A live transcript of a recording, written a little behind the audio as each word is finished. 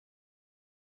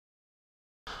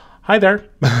Hi there,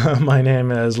 my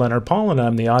name is Leonard Paul and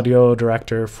I'm the audio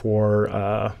director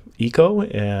for Eco,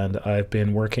 and I've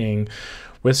been working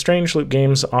with Strange Loop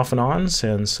Games off and on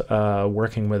since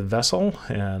working with Vessel,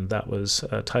 and that was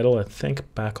a title I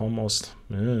think back almost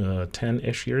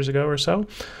 10-ish years ago or so.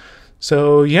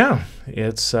 So yeah,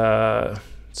 it's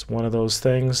one of those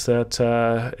things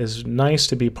that is nice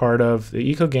to be part of. The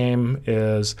Eco game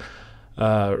is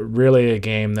really a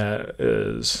game that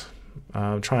is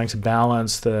trying to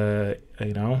balance the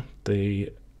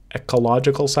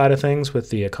ecological side of things with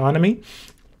the economy,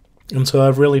 and so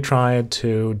I've really tried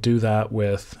to do that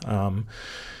with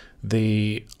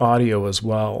the audio as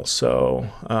well. So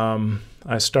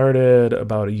I started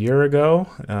about a year ago,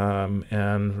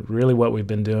 and really what we've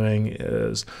been doing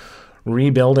is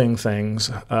rebuilding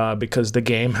things because the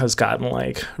game has gotten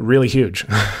like really huge.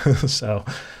 So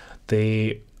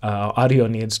the audio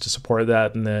needs to support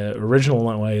that, and the original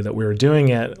way that we were doing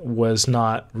it was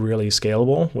not really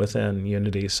scalable within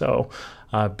Unity. So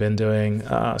I've been doing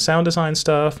sound design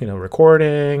stuff,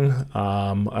 recording.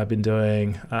 I've been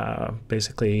doing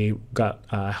basically got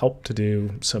help to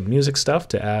do some music stuff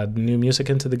to add new music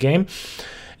into the game.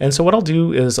 And so what I'll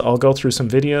do is I'll go through some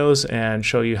videos and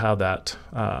show you how that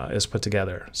is put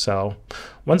together. So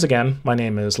once again, my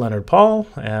name is Leonard Paul,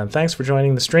 and thanks for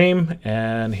joining the stream.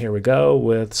 And here we go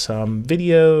with some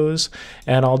videos,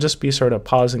 and I'll just be sort of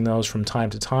pausing those from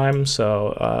time to time,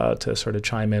 so to sort of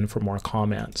chime in for more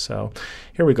comments. So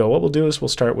here we go. What we'll do is we'll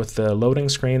start with the loading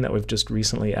screen that we've just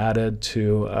recently added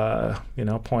to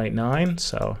 0.9.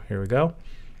 So here we go.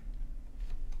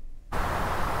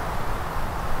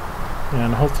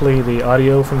 And hopefully the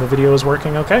audio from the video is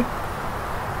working okay.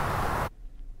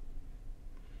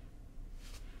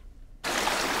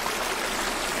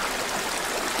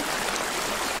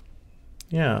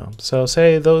 Yeah, so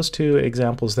say those two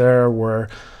examples there were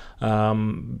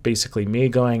basically me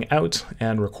going out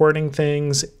and recording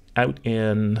things out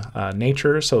in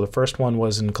nature. So the first one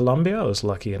was in Colombia. I was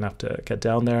lucky enough to get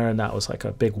down there, and that was like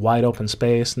a big wide open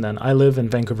space. And then I live in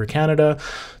Vancouver, Canada,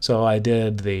 so I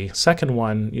did the second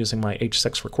one using my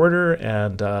H6 recorder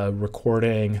and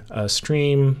recording a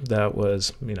stream that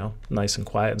was nice and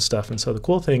quiet and stuff. And so the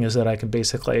cool thing is that I can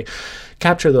basically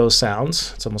capture those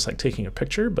sounds. It's almost like taking a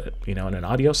picture, but in an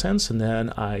audio sense, and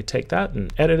then I take that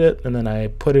and edit it, and then I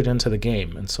put it into the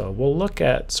game. And so we'll look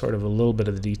at sort of a little bit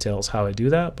of the details how I do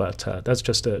that, but that's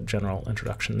just a general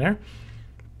introduction there.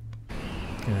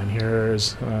 And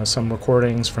here's some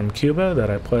recordings from Cuba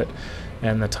that I put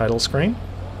in the title screen,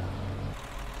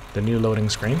 the new loading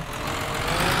screen.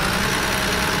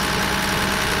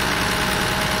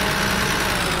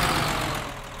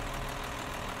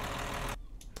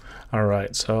 All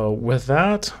right, so with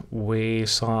that, we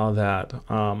saw that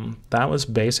that was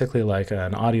basically like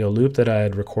an audio loop that I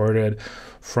had recorded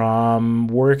from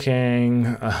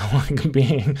working,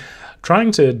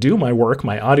 trying to do my work,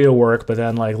 my audio work, but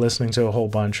then like listening to a whole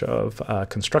bunch of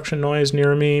construction noise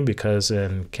near me, because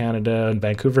in Canada and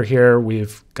Vancouver here,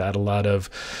 we've got a lot of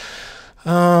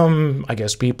I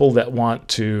guess people that want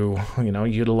to,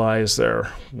 utilize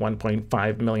their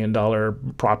 $1.5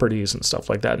 million properties and stuff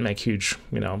like that and make huge,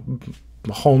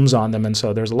 homes on them. And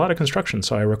so there's a lot of construction.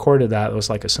 So I recorded that. It was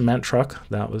like a cement truck.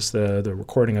 That was the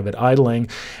recording of it idling.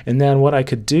 And then what I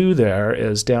could do there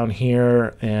is down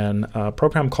here in a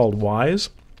program called Wise.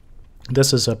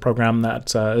 This is a program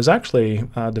that is actually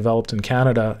developed in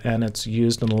Canada, and it's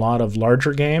used in a lot of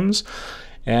larger games.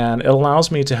 And it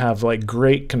allows me to have like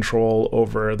great control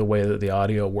over the way that the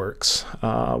audio works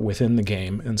within the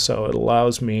game. And so it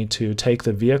allows me to take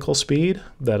the vehicle speed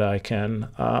that I can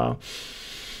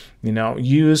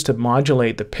use to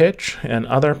modulate the pitch and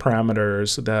other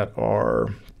parameters that are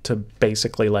to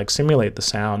basically like simulate the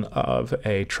sound of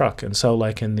a truck. And so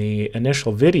like in the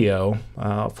initial video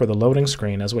for the loading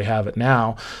screen as we have it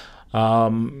now,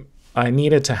 I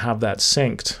needed to have that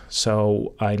synced.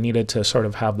 So I needed to sort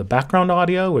of have the background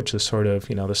audio, which is sort of,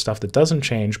 the stuff that doesn't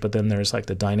change, but then there's like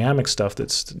the dynamic stuff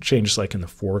that's changed like in the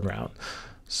foreground.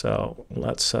 So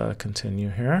let's continue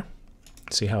here.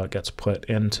 See how it gets put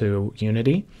into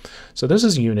Unity. So this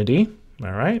is Unity,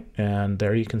 all right? And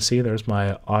there you can see there's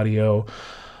my audio,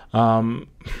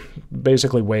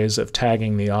 basically ways of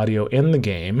tagging the audio in the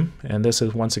game. And this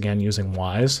is once again using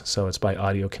Wise, so it's by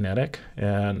Audio Kinetic.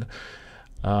 And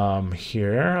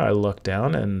here I look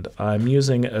down and I'm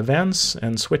using events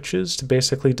and switches to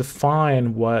basically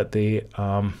define what the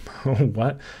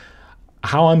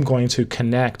how I'm going to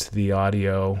connect the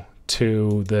audio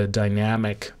to the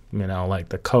dynamic, like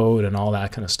the code and all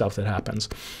that kind of stuff that happens.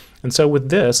 And so with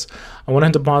this, I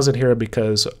wanted to pause it here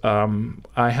because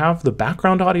I have the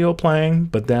background audio playing,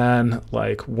 but then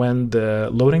like when the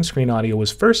loading screen audio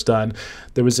was first done,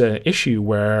 there was an issue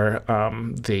where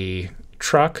the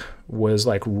truck was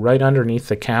like right underneath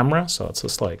the camera. So it's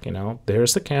just like, you know,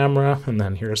 there's the camera and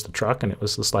then here's the truck, and it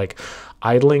was just like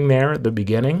idling there at the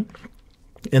beginning.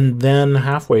 And then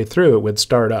halfway through it would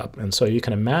start up. And so you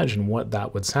can imagine what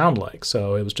that would sound like.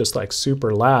 So it was just like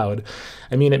super loud.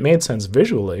 I mean, it made sense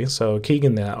visually. So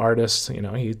Keegan, the artist, you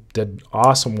know, he did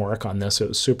awesome work on this. It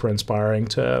was super inspiring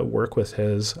to work with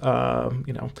his,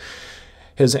 you know,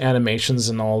 his animations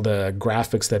and all the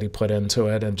graphics that he put into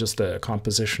it and just the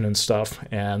composition and stuff.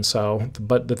 And so,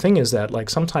 but the thing is that like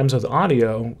sometimes with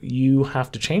audio, you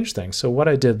have to change things. So what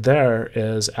I did there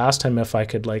is asked him if I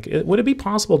could like, would it be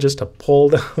possible just to pull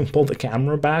the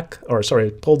camera back, or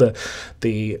sorry, pull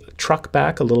the truck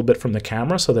back a little bit from the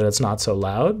camera so that it's not so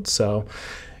loud. So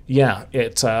yeah,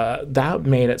 that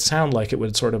made it sound like it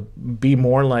would sort of be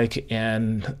more like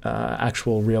in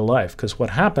actual real life. Because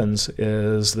what happens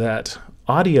is that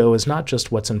audio is not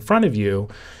just what's in front of you,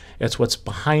 it's what's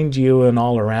behind you and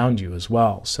all around you as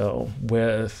well. So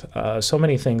with so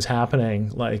many things happening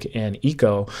like in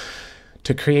eco,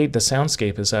 to create the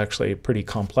soundscape is actually pretty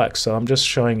complex. So I'm just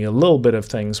showing you a little bit of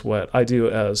things what I do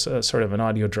as a sort of an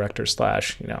audio director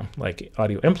slash, you know, like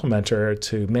audio implementer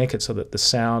to make it so that the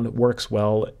sound works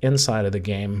well inside of the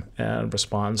game and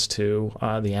responds to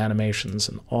the animations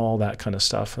and all that kind of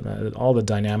stuff and all the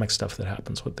dynamic stuff that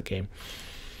happens with the game.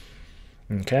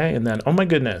 Okay, and then, oh my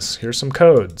goodness, here's some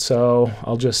code. So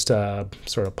I'll just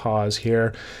sort of pause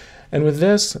here. And with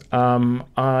this,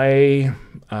 I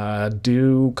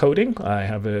do coding. I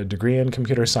have a degree in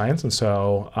computer science, and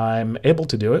so I'm able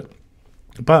to do it.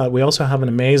 But we also have an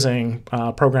amazing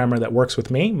programmer that works with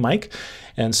me, Mike.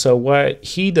 And so what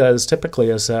he does typically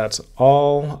is that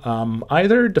I'll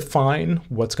either define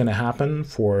what's going to happen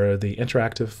for the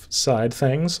interactive side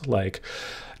things, like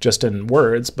just in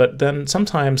words, but then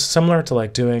sometimes similar to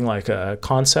like doing like a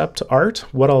concept art,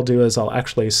 what I'll do is I'll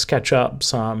actually sketch up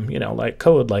some, you know, like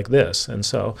code like this. And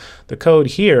so the code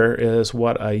here is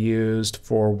what I used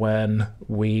for when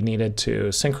we needed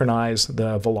to synchronize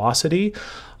the velocity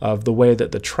of the way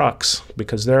that the trucks,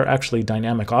 because they're actually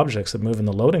dynamic objects that move in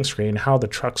the loading screen, how the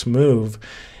trucks move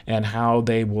and how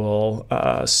they will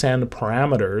send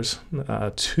parameters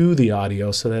to the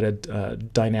audio so that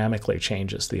it dynamically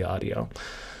changes the audio.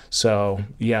 So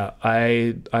yeah,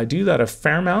 I do that a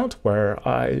fair amount where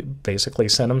I basically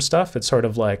send him stuff. It's sort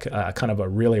of like kind of a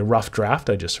really rough draft.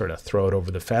 I just sort of throw it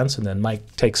over the fence, and then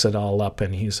Mike takes it all up,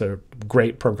 and he's a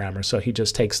great programmer. So he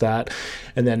just takes that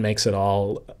and then makes it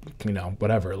all, you know,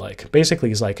 whatever. Like basically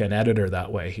he's like an editor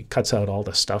that way. He cuts out all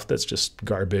the stuff that's just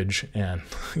garbage and,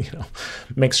 you know,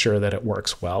 makes sure that it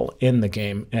works well in the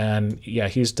game. And yeah,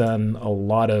 he's done a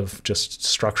lot of just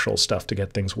structural stuff to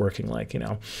get things working. Like, you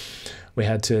know, we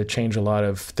had to change a lot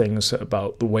of things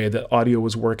about the way that audio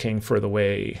was working for the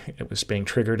way it was being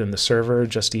triggered in the server,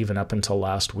 just even up until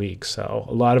last week. So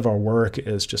a lot of our work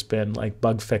has just been like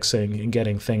bug fixing and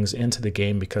getting things into the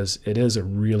game because it is a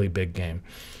really big game.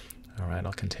 All right,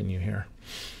 I'll continue here.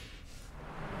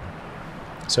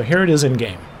 So here it is in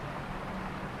game.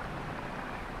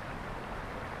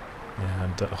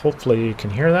 And hopefully you can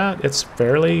hear that. It's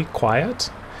fairly quiet,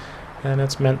 and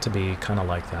it's meant to be kind of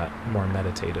like that, more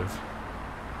meditative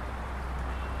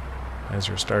as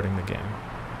you're starting the game.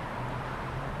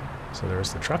 So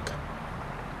there's the truck.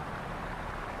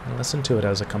 And listen to it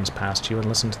as it comes past you, and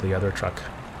listen to the other truck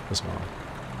as well.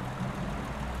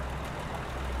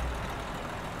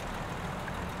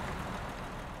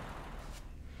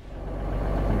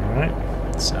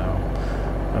 Alright, so,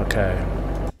 okay.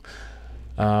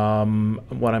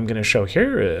 What I'm going to show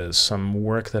here is some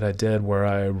work that I did where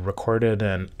I recorded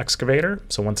an excavator.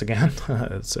 So once again,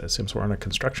 it seems we're on a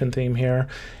construction theme here.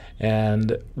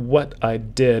 And what I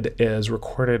did is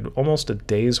recorded almost a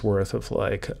day's worth of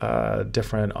like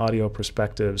different audio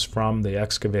perspectives from the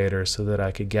excavator so that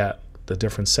I could get the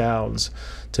different sounds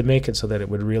to make it so that it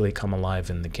would really come alive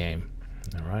in the game.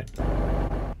 All right.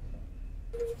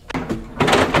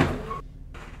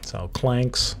 So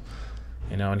clanks,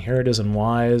 you know, and here it is in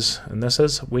Wise. And this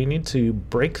is, we need to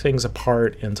break things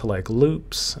apart into like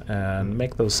loops and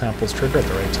make those samples trigger at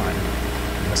the right time.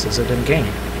 And this is it in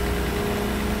game.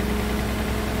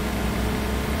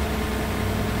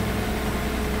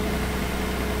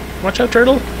 Watch out,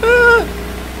 turtle! Ah!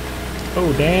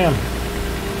 Oh, damn.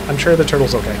 I'm sure the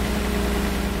turtle's okay.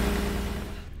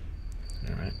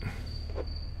 Alright.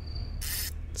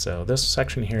 So this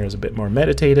section here is a bit more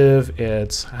meditative.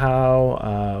 It's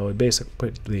how we basically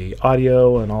put the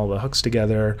audio and all the hooks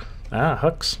together. Ah,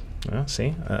 hooks. Well,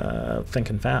 see,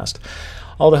 thinking fast.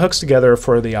 All the hooks together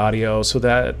for the audio so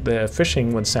that the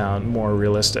fishing would sound more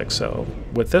realistic. So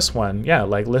with this one, yeah,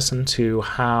 like listen to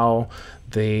how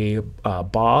the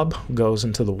bob goes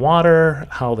into the water,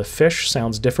 how the fish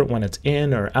sounds different when it's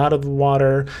in or out of the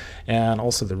water, and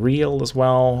also the reel as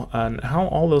well, and how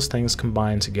all those things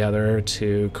combine together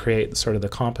to create sort of the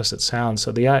composite sound.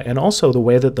 So and also the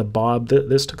way that the bob,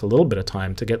 this took a little bit of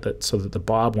time to get that, so that the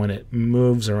bob, when it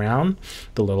moves around,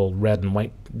 the little red and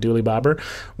white dooley bobber,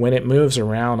 when it moves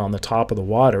around on the top of the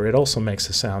water, it also makes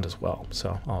a sound as well.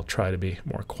 So I'll try to be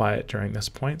more quiet during this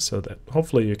point so that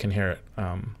hopefully you can hear it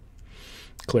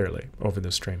clearly over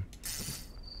the stream.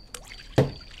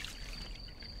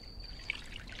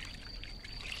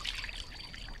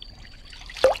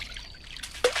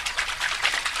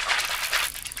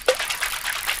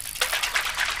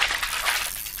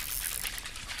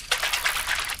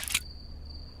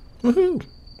 Woohoo!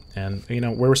 And, you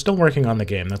know, we're still working on the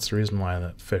game. That's the reason why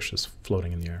that fish is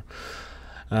floating in the air.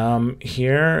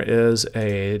 Here is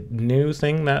a new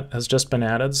thing that has just been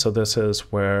added. So this is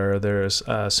where there's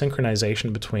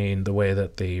synchronization between the way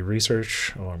that the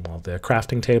research, or well, the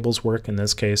crafting tables work. In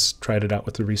this case, tried it out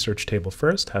with the research table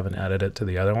first, haven't added it to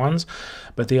the other ones.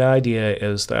 But the idea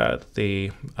is that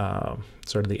the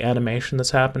sort of the animation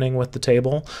that's happening with the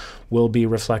table will be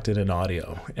reflected in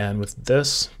audio. And with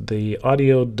this, the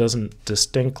audio doesn't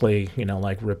distinctly, you know,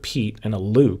 like repeat in a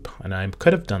loop. And I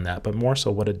could have done that, but more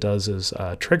so what it does is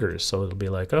triggers. So it'll be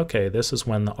like, okay, this is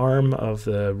when the arm of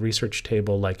the research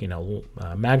table, like, you know,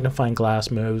 magnifying glass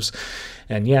moves.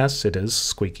 And yes, it is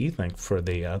squeaky. Thank for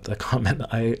the comment.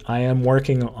 I am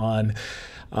working on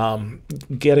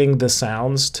getting the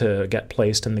sounds to get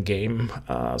placed in the game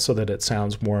so that it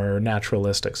sounds more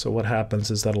naturalistic. So what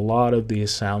happens is that a lot of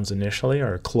these sounds initially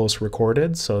are close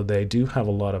recorded, so they do have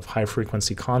a lot of high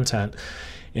frequency content.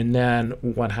 And then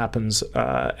what happens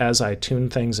as I tune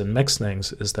things and mix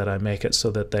things is that I make it so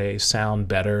that they sound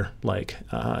better, like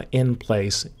in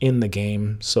place in the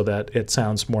game, so that it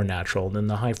sounds more natural. Then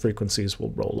the high frequencies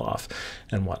will roll off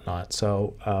and whatnot.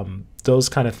 So those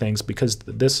kind of things, because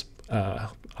this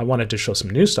I wanted to show some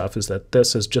new stuff, is that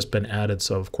this has just been added,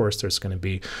 so of course there's going to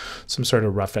be some sort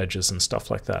of rough edges and stuff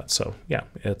like that. So yeah,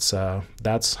 it's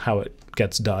that's how it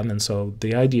gets done. And so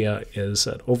the idea is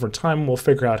that over time we'll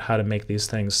figure out how to make these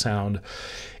things sound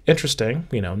interesting,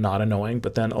 you know, not annoying,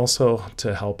 but then also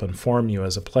to help inform you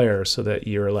as a player, so that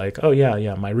you're like, oh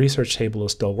yeah, my research table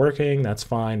is still working, that's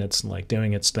fine, it's like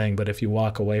doing its thing. But if you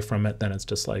walk away from it, then it's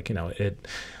just like, you know, it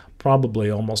probably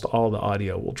almost all the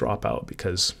audio will drop out,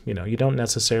 because, you know, you don't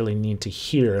necessarily need to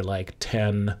hear like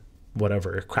 10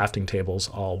 whatever crafting tables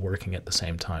all working at the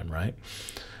same time, right?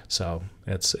 So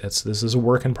this is a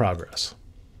work in progress.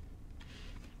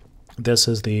 This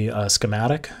is the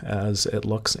schematic as it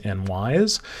looks in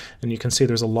Wise, and you can see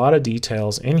there's a lot of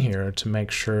details in here to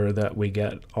make sure that we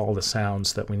get all the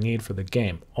sounds that we need for the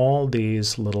game. All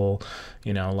these little,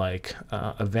 you know, like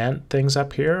event things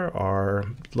up here are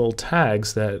little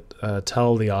tags that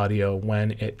tell the audio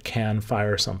when it can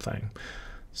fire something.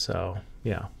 So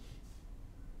yeah.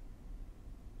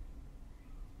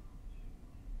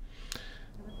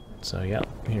 So yeah,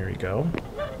 here you go.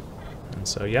 And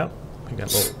so yeah, we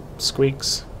got little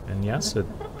squeaks, and yes, it,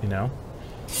 you know,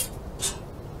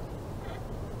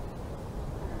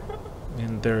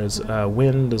 and there is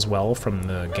wind as well from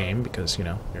the game, because, you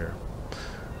know,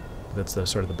 that's the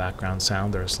sort of the background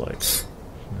sound. There's like,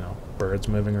 you know, birds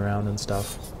moving around and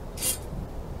stuff.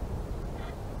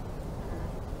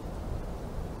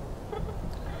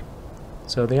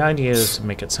 So the idea is to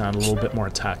make it sound a little bit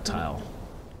more tactile,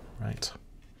 right?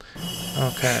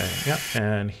 Okay, yep,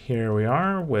 and here we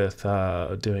are with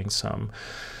doing some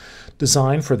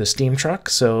design for the steam truck.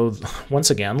 So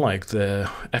once again, like, the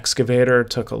excavator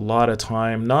took a lot of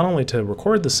time, not only to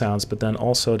record the sounds, but then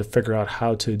also to figure out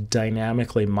how to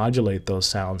dynamically modulate those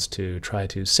sounds to try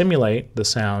to simulate the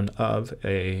sound of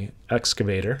a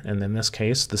excavator. And in this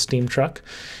case, the steam truck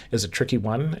is a tricky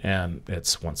one, and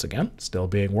it's once again still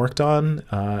being worked on.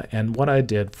 And what I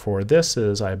did for this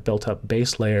is I built up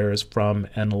base layers from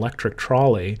an electric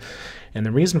trolley, and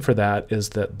the reason for that is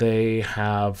that they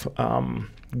have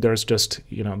there's just,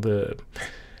 you know, the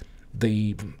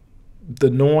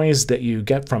noise that you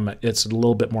get from it, it's a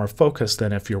little bit more focused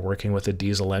than if you're working with a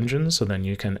diesel engine, so then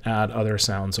you can add other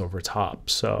sounds over top.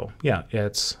 So yeah,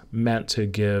 it's meant to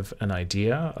give an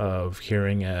idea of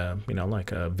hearing a, you know,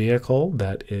 like a vehicle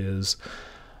that is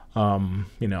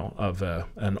you know, of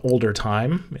an older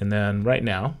time. And then right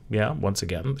now, yeah, once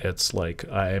again, it's like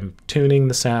I'm tuning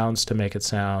the sounds to make it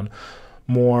sound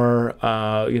more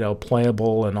you know,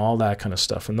 playable and all that kind of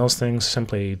stuff, and those things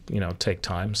simply, you know, take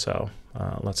time. So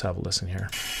let's have a listen here.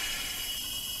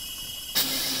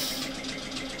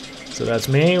 So that's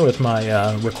me with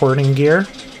my recording gear.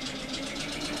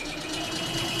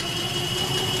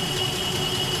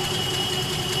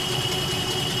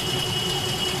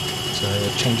 So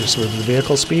it changes with the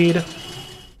vehicle speed.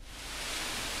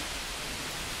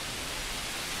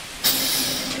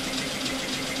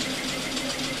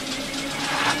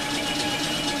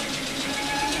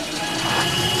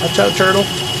 Watch out, turtle.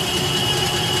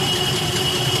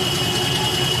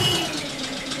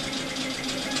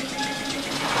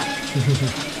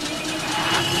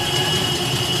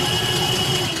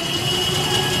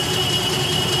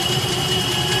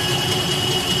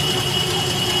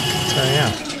 So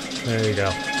yeah, there you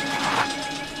go.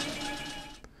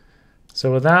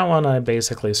 So with that one, I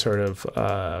basically sort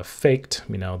of faked,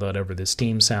 you know, whatever the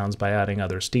Steam sounds by adding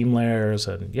other Steam layers.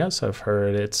 And yes, I've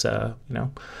heard it's, you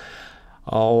know,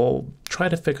 I'll try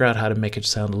to figure out how to make it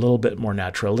sound a little bit more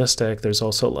naturalistic. There's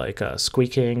also like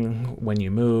squeaking when you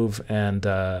move, and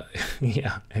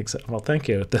yeah, well, thank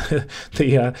you.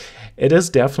 It is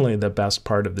definitely the best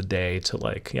part of the day to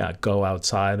like, yeah, go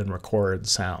outside and record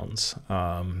sounds.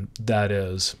 That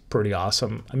is pretty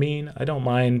awesome. I mean, I don't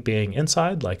mind being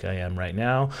inside like I am right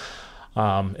now.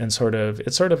 And it's sort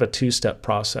of a two-step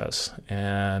process.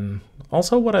 And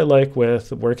also what I like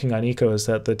with working on Eco is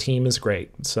that the team is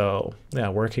great. So yeah,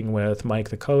 working with Mike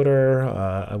the coder,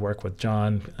 I work with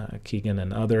John, Keegan,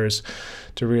 and others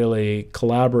to really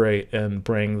collaborate and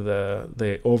bring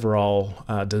the overall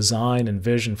design and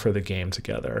vision for the game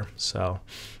together. So,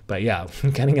 but yeah,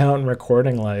 getting out and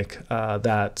recording like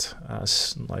that,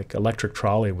 like Electric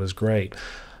Trolley was great.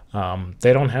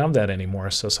 They don't have that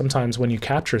anymore. So sometimes when you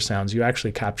capture sounds, you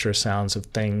actually capture sounds of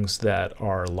things that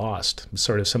are lost,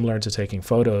 sort of similar to taking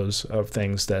photos of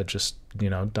things that just, you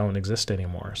know, don't exist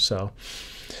anymore. So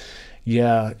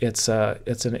yeah, it's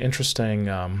an interesting,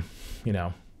 you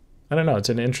know, I don't know, it's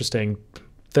an interesting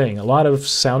thing. A lot of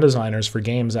sound designers for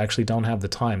games actually don't have the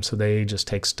time, so they just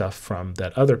take stuff from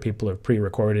that other people have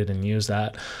pre-recorded and use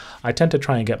that. I tend to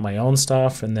try and get my own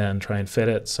stuff and then try and fit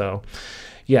it. So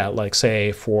yeah, like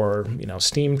say for, you know,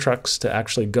 Steam trucks to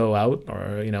actually go out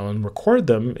or, you know, and record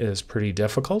them is pretty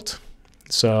difficult.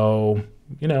 So,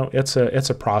 you know, it's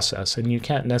a process, and you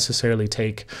can't necessarily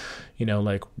take, you know,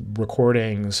 like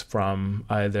recordings from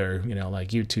either, you know, like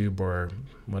YouTube or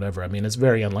whatever. I mean, it's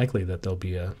very unlikely that there'll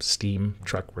be a Steam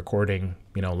truck recording,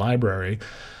 you know, library,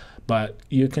 but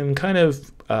you can kind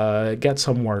of get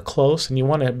somewhere close, and you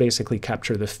want to basically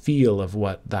capture the feel of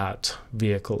what that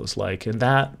vehicle is like, and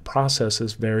that process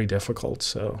is very difficult.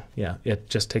 So yeah, it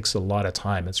just takes a lot of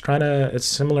time. It's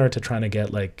similar to trying to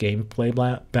get like gameplay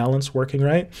balance working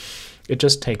right. It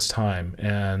just takes time,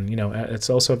 and you know, it's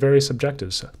also very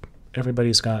subjective. So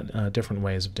everybody's got different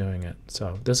ways of doing it.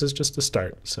 So this is just the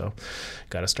start. So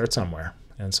got to start somewhere.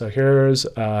 And so here's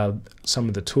some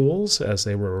of the tools as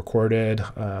they were recorded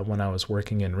when I was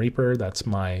working in Reaper. That's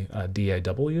my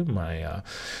DAW, my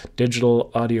digital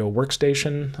audio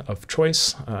workstation of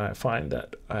choice. I find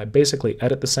that I basically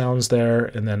edit the sounds there,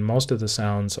 and then most of the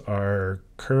sounds are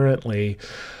currently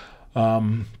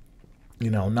you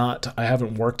know, I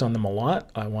haven't worked on them a lot.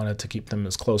 I wanted to keep them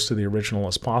as close to the original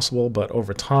as possible, but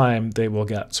over time they will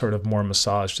get sort of more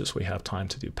massaged as we have time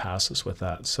to do passes with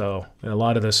that. So a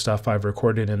lot of this stuff I've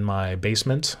recorded in my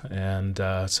basement, and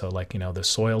so like, you know, the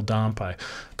soil dump, I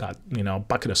got, you know, a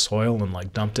bucket of soil and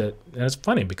like dumped it. And it's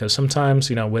funny because sometimes,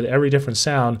 you know, with every different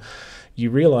sound,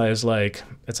 you realize like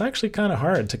it's actually kind of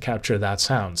hard to capture that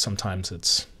sound. Sometimes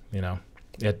it's, you know,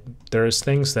 there's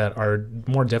things that are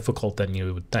more difficult than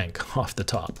you would think off the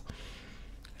top.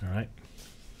 All right.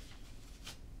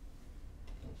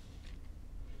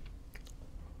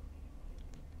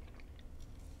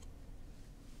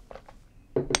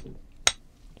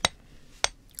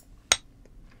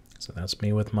 So that's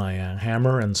me with my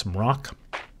hammer and some rock.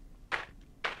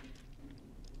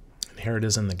 And here it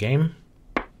is in the game.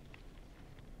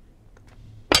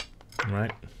 All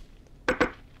right.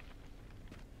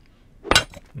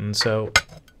 And so,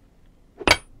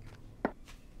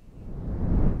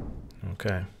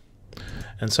 okay.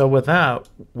 And so with that,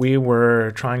 we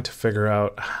were trying to figure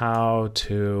out how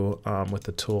to, with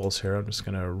the tools here, I'm just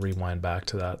going to rewind back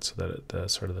to that so that the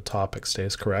sort of the topic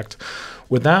stays correct.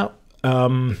 With that,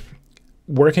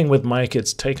 working with Mike,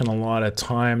 it's taken a lot of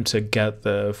time to get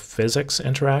the physics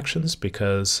interactions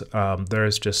because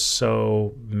there's just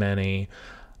so many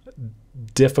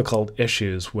difficult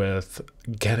issues with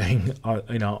getting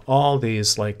you know, all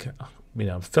these, like, you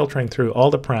know, filtering through all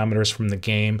the parameters from the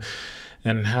game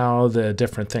and how the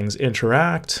different things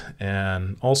interact,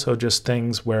 and also just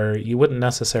things where you wouldn't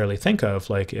necessarily think of,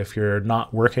 like if you're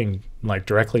not working like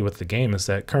directly with the game, is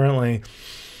that currently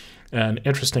an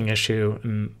interesting issue.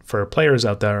 And for players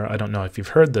out there, I don't know if you've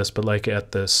heard this, but like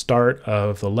at the start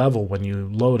of the level when you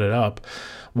load it up,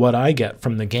 what I get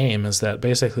from the game is that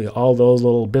basically all those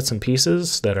little bits and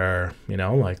pieces that are, you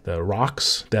know, like the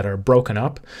rocks that are broken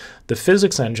up, the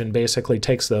physics engine basically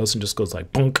takes those and just goes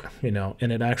like bunk, you know,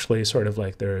 and it actually sort of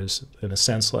like there's, in a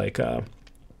sense, like a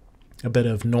bit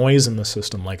of noise in the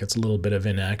system, like it's a little bit of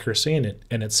inaccuracy,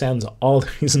 and it sends all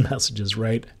these messages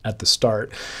right at the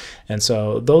start. And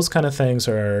so those kind of things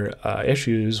are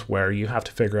issues where you have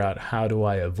to figure out, how do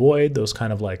I avoid those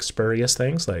kind of like spurious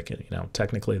things, like, you know,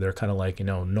 technically they're kind of like, you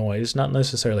know, noise, not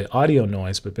necessarily audio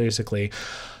noise, but basically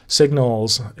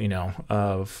signals, you know,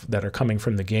 of that are coming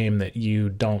from the game that you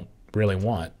don't really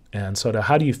want. And so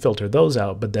how do you filter those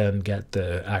out, but then get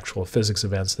the actual physics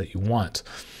events that you want?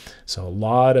 So a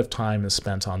lot of time is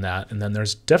spent on that. And then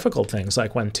there's difficult things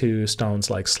like when two stones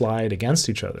like slide against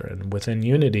each other. And within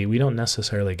Unity, we don't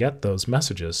necessarily get those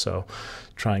messages. So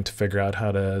trying to figure out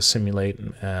how to simulate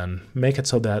and make it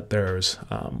so that there's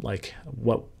like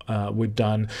what we've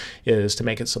done is to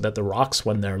make it so that the rocks,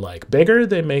 when they're like bigger,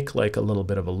 they make like a little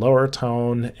bit of a lower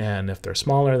tone. And if they're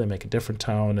smaller, they make a different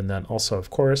tone. And then also, of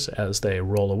course, as they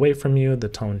roll away from you, the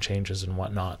tone changes and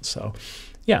whatnot. So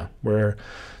yeah, we're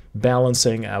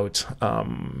balancing out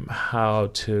how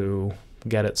to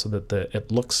get it so that it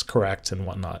looks correct and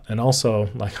whatnot. And also,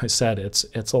 like I said,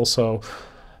 it's also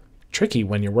tricky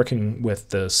when you're working with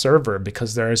the server,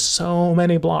 because there are so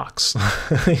many blocks,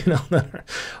 you know,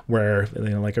 where, you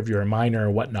know, like if you're a miner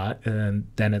or whatnot, and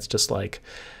then it's just like,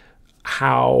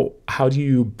 how do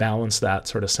you balance that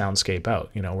sort of soundscape out,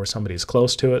 you know, where somebody's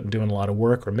close to it and doing a lot of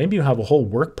work, or maybe you have a whole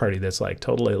work party that's like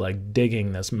totally like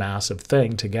digging this massive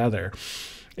thing together.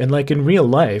 And like in real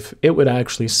life, it would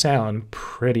actually sound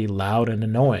pretty loud and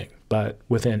annoying. But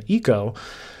within Eco,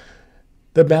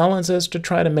 the balance is to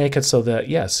try to make it so that,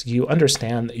 yes, you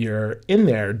understand that you're in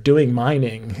there doing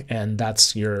mining and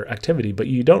that's your activity, but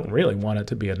you don't really want it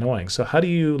to be annoying. So how do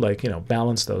you, like, you know,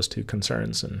 balance those two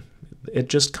concerns? And it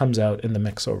just comes out in the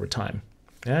mix over time.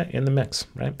 Yeah, in the mix,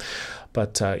 right?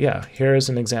 But yeah, here's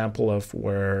an example of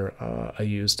where I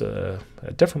used a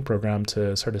different program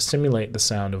to sort of simulate the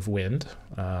sound of wind,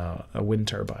 a wind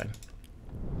turbine.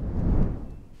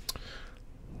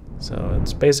 So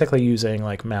it's basically using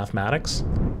like mathematics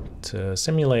to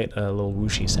simulate a little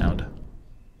whooshy sound.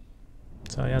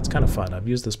 So yeah, it's kind of fun. I've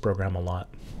used this program a lot.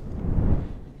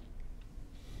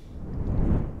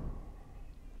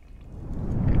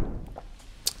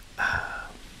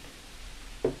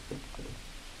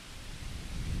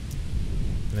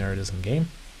 There it is in game.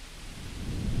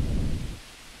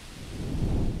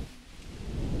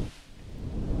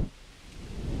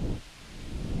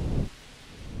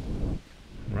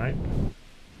 Right.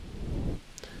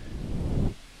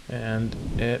 And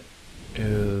it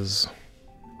is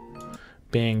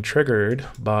being triggered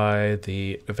by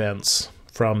the events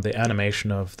from the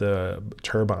animation of the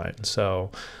turbine.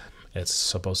 So it's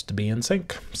supposed to be in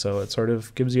sync. So it sort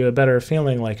of gives you a better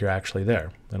feeling like you're actually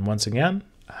there. And once again,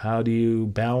 how do you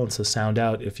balance the sound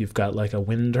out if you've got like a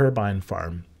wind turbine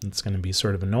farm? It's going to be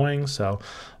sort of annoying. So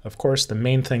of course, the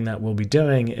main thing that we'll be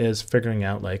doing is figuring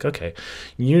out like, okay,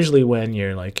 usually when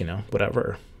you're like, you know,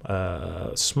 whatever,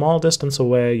 small distance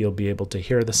away, you'll be able to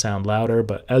hear the sound louder.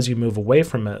 But as you move away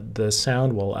from it, the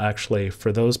sound will actually,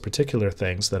 for those particular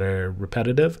things that are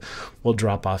repetitive, will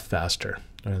drop off faster.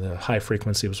 Or the high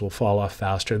frequencies will fall off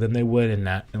faster than they would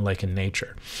in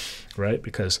nature, right?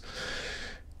 Because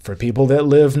for people that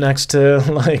live next to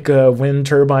like a wind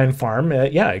turbine farm,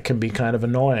 yeah, it can be kind of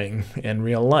annoying in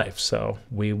real life. So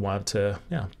we want to,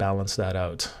 yeah, balance that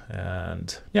out.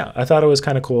 And yeah, I thought it was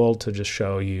kind of cool to just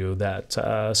show you that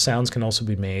sounds can also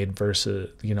be made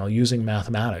versus, you know, using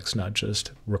mathematics, not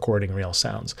just recording real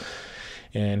sounds.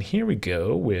 And here we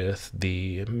go with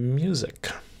the music.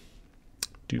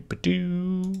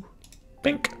 Doop-a-doo,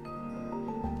 bink.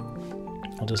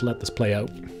 I'll just let this play out.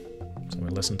 So we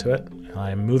listen to it.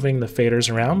 I'm moving the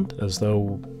faders around as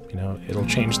though, you know, it'll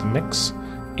change the mix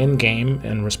in game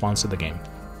in response to the game.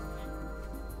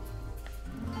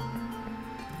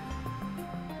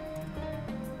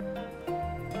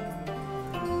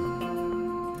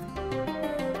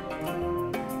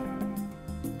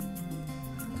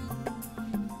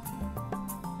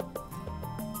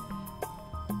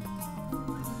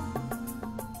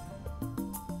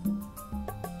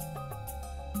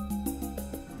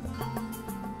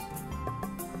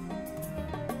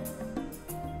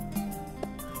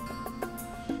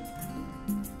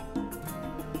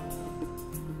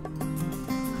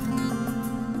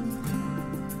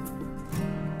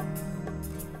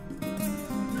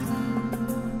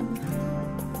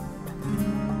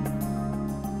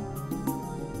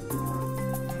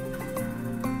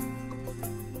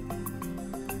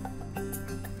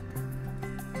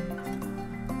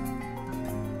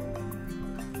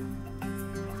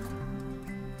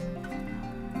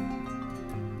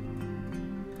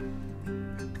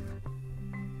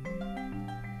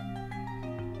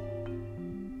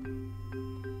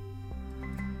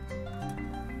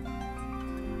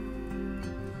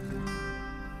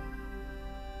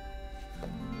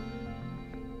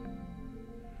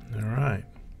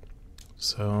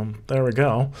 So there we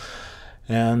go.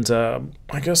 And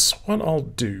I guess what I'll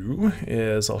do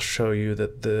is I'll show you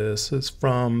that this is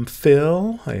from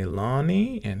Phil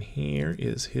Ailani, and here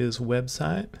is his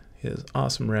website, his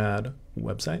awesome rad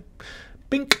website.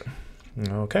 Bink.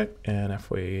 Okay, and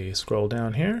if we scroll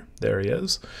down here, there he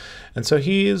is. And so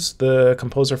he's the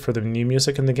composer for the new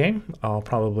music in the game. I'll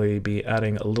probably be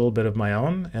adding a little bit of my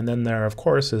own. And then there, of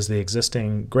course, is the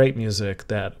existing great music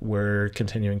that we're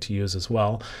continuing to use as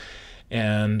well.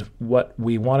 And what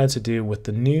we wanted to do with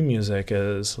the new music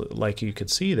is, like you could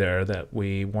see there, that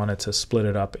we wanted to split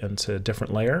it up into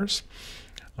different layers.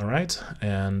 All right,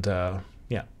 and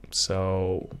yeah,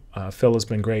 so Phil has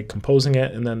been great composing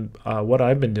it, and then what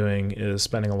I've been doing is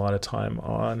spending a lot of time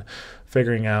on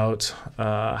figuring out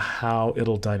how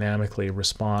it'll dynamically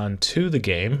respond to the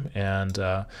game, and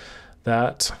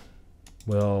that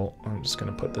will, I'm just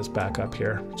going to put this back up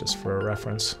here just for a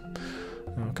reference.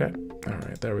 Okay, all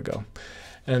right, there we go.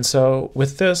 And so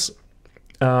with this,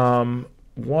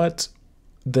 what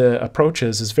the approach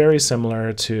is very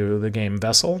similar to the game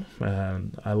Vessel,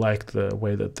 and I liked the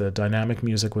way that the dynamic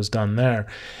music was done there.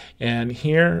 And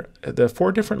here, the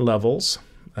 4 different levels,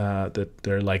 that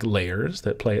they're like layers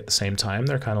that play at the same time.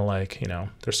 They're kind of like, you know,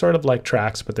 they're sort of like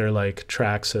tracks, but they're like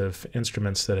tracks of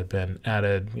instruments that have been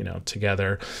added, you know,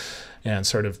 together and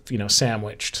sort of, you know,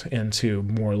 sandwiched into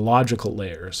more logical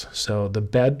layers. So the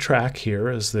bed track here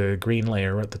is the green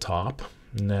layer at the top.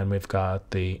 And then we've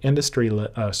got the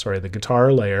the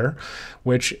guitar layer,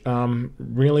 which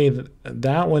really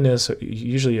that one is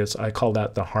usually I call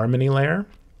that the harmony layer.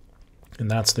 And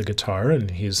that's the guitar,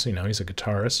 and he's, you know, he's a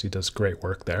guitarist. He does great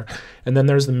work there. And then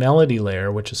there's the melody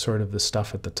layer, which is sort of the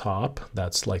stuff at the top.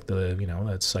 That's like the, you know,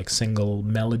 that's like single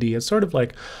melody. It's sort of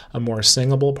like a more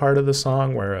singable part of the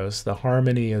song, whereas the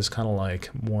harmony is kind of like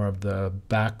more of the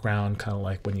background, kind of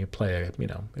like when you play, you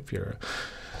know, if you're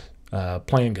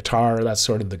playing guitar, that's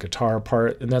sort of the guitar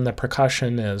part. And then the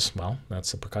percussion is, well,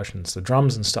 that's the percussion, it's the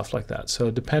drums and stuff like that.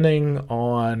 So depending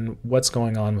on what's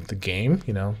going on with the game,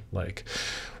 you know, like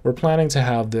we're planning to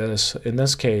have this, in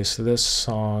this case, this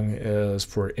song is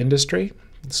for industry.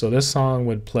 So this song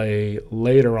would play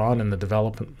later on in the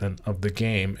development of the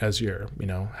game as you're, you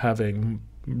know, having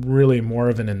really more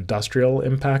of an industrial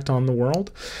impact on the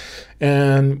world.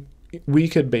 And we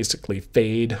could basically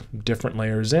fade different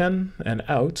layers in and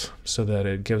out so that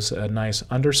it gives a nice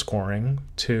underscoring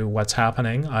to what's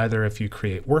happening, either if you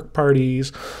create work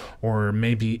parties or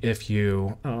maybe if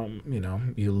you, you know,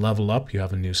 you level up, you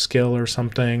have a new skill or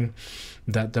something,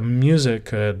 that the music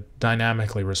could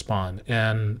dynamically respond.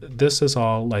 And this is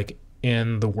all like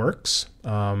in the works.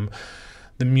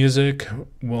 The music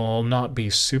will not be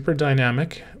super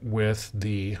dynamic with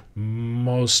the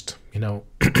most, you know,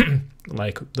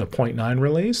 like the 0.9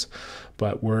 release,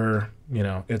 but we're, you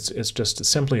know, it's just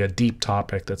simply a deep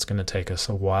topic that's going to take us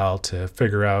a while to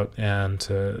figure out and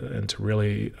to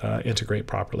really integrate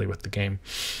properly with the game.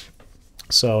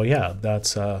 So yeah,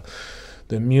 that's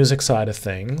the music side of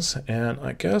things. And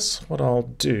I guess what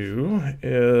I'll do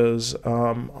is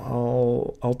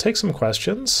I'll take some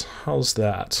questions. How's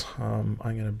that? I'm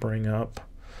going to bring up,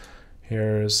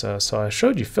 here's, so I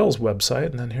showed you Phil's website,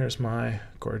 and then here's my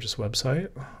gorgeous website.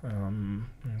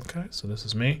 Okay, so this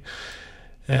is me.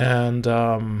 And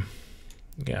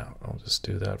yeah, I'll just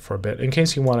do that for a bit. In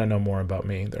case you want to know more about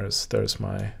me, there's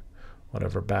my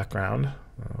whatever background.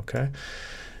 Okay.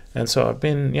 And so I've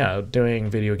been, yeah, doing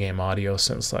video game audio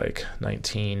since like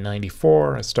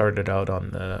 1994. I started out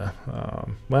on the,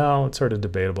 well, it's sort of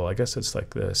debatable. I guess it's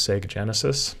like the Sega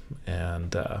Genesis,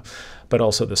 and but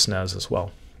also the SNES as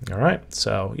well. All right,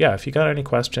 so yeah, if you got any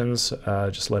questions,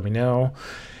 just let me know.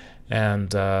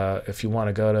 And if you want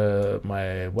to go to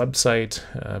my website,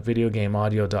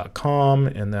 videogameaudio.com,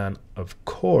 and then of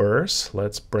course,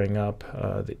 let's bring up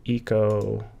the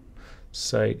Eco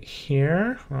site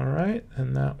here. All right,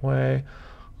 and that way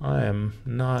I am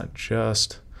not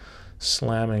just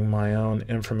slamming my own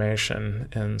information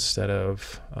instead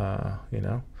of you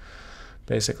know,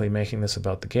 basically making this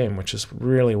about the game, which is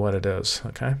really what it is.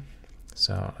 Okay,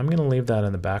 so I'm gonna leave that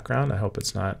in the background. I hope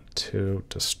it's not too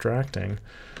distracting.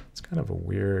 It's kind of a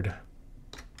weird,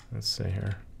 let's see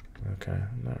here. Okay,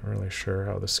 I'm not really sure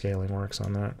how the scaling works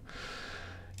on that.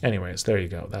 Anyways, there you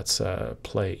go. That's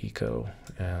Play Eco.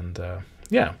 And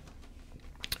yeah.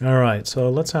 All right, so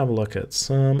let's have a look at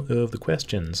some of the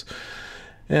questions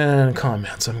and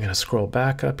comments. I'm going to scroll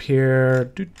back up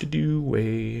here,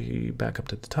 way back up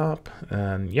to the top.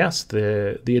 And yes,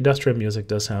 the industrial music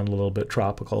does sound a little bit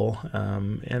tropical,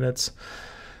 and it's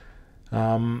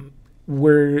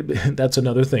that's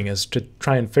another thing, is to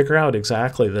try and figure out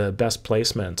exactly the best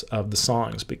placement of the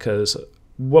songs, because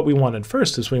what we wanted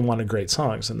first is we wanted great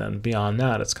songs, and then beyond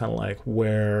that, it's kind of like,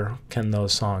 where can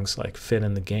those songs like fit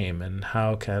in the game, and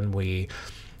how can we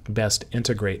best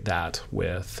integrate that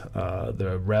with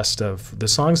the rest of the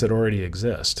songs that already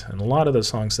exist. And a lot of the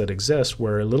songs that exist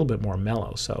were a little bit more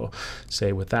mellow. So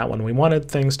say with that one, we wanted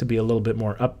things to be a little bit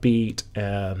more upbeat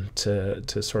and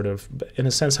to sort of, in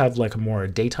a sense, have like a more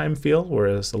daytime feel,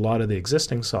 whereas a lot of the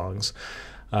existing songs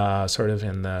sort of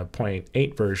in the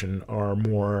 0.8 version are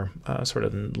more sort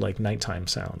of like nighttime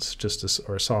sounds,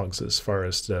 or songs as far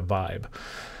as the vibe.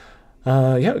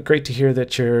 Yeah, great to hear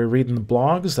that you're reading the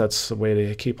blogs. That's a way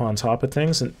to keep on top of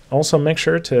things. And also make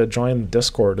sure to join the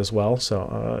Discord as well.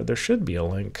 So there should be a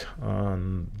link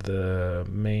on the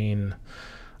main...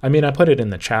 I mean, I put it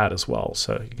in the chat as well,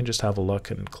 so you can just have a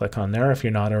look and click on there. If you're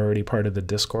not already part of the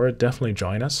Discord, definitely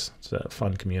join us. It's a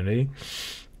fun community.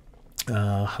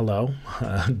 Hello,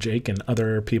 Jake and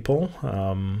other people.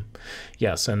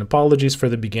 Yes, and apologies for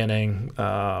the beginning.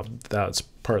 That's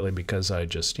partly because I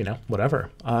just, whatever.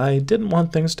 I didn't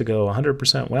want things to go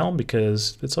 100% well,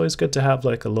 because it's always good to have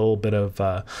like a little bit of,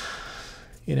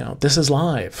 this is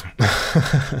live,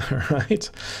 right?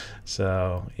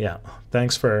 So yeah,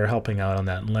 thanks for helping out on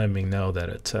that and letting me know that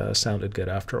it sounded good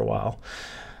after a while.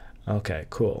 Okay,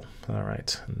 cool. All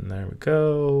right, and there we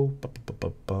go.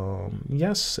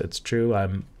 Yes, it's true.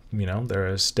 There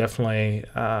is definitely,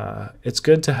 it's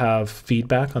good to have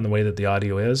feedback on the way that the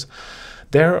audio is.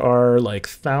 There are like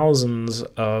thousands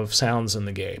of sounds in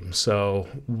the game. So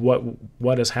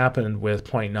what has happened with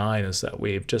 0.9 is that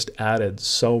we've just added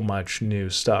so much new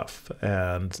stuff,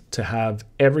 and to have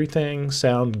everything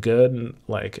sound good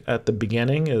like at the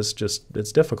beginning is just,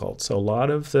 it's difficult. So a lot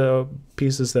of the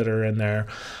pieces that are in there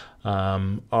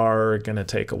are going to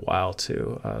take a while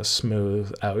to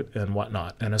smooth out and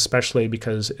whatnot, and especially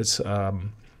because it's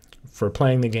for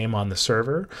playing the game on the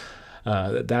server,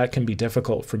 that can be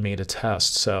difficult for me to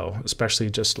test. So especially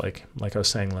just like I was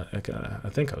saying, I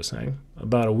think I was saying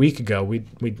about a week ago, we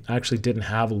actually didn't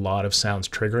have a lot of sounds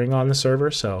triggering on the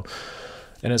server. So,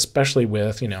 and especially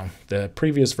with, the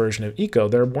previous version of Eco,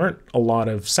 there weren't a lot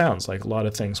of sounds, like a lot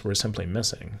of things were simply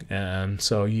missing. And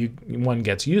so one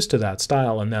gets used to that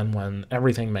style, and then when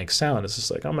everything makes sound, it's just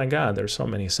like, oh my God, there's so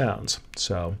many sounds.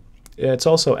 So it's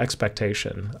also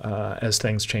expectation as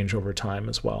things change over time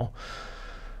as well.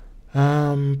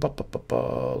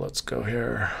 Let's go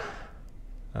here.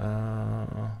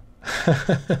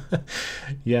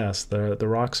 Yes, the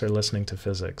rocks are listening to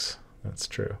physics. That's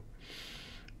true.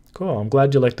 Cool. I'm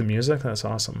glad you like the music. That's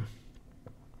awesome.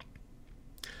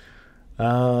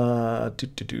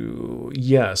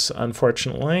 Yes,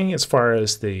 unfortunately, as far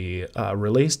as the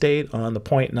release date on the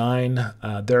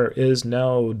 0.9, there is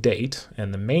no date,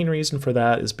 and the main reason for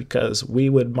that is because we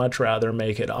would much rather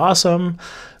make it awesome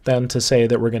than to say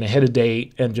that we're going to hit a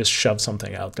date and just shove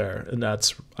something out there. And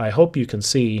I hope you can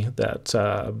see that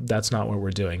that's not what we're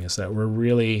doing, is that we're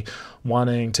really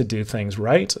wanting to do things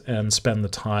right and spend the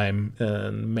time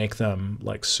and make them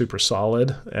like super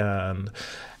solid and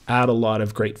add a lot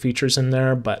of great features in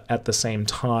there, but at the same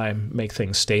time make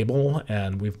things stable.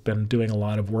 And we've been doing a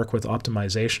lot of work with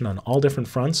optimization on all different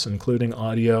fronts, including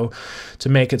audio, to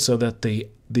make it so that the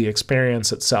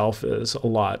experience itself is a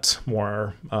lot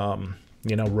more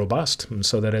robust, and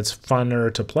so that it's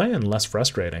funner to play and less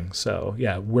frustrating. So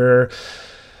yeah,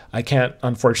 I can't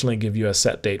unfortunately give you a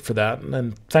set date for that.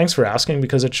 And thanks for asking,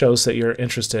 because it shows that you're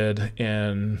interested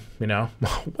in,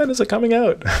 when is it coming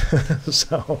out?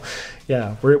 So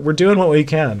yeah, we're doing what we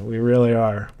can. We really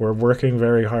are. We're working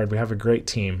very hard. We have a great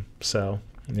team. So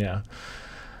yeah.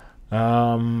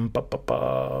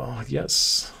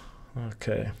 Yes.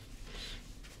 Okay.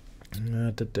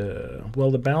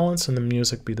 Will the balance and the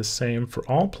music be the same for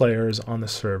all players on the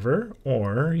server,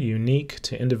 or unique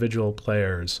to individual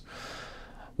players?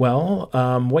 Well,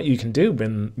 what you can do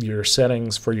in your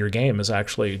settings for your game is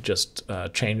actually just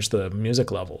change the music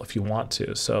level if you want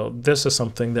to. So this is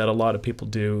something that a lot of people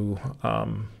do,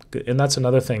 and that's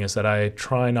another thing, is that I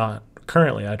try not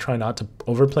to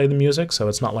overplay the music, so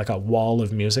it's not like a wall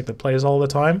of music that plays all the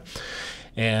time.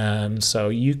 And so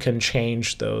you can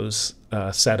change those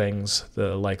settings.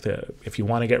 If you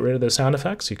want to get rid of the sound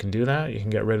effects, you can do that. You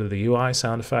can get rid of the UI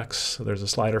sound effects. So there's a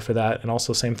slider for that, and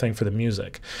also same thing for the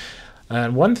music.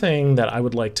 And one thing that I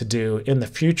would like to do in the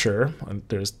future,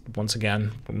 once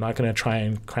again, I'm not going to try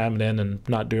and cram it in and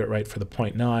not do it right for the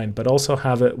 0.9, but also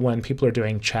have it when people are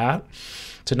doing chat,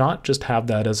 to not just have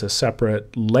that as a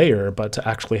separate layer, but to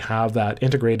actually have that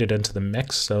integrated into the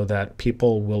mix, so that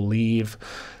people will leave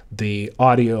the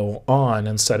audio on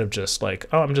instead of just like,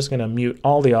 oh, I'm just going to mute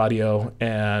all the audio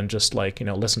and just like,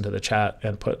 listen to the chat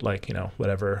and put like,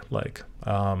 whatever, like,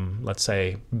 let's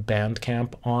say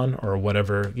Bandcamp on or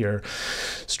whatever your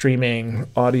streaming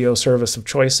audio service of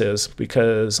choice is,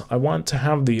 because I want to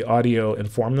have the audio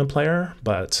inform the player.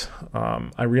 But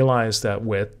I realize that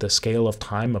with the scale of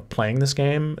time of playing this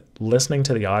game, listening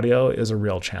to the audio is a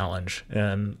real challenge.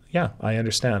 And yeah, I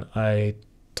understand. I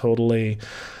totally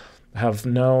have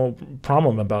no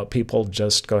problem about people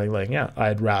just going like, yeah,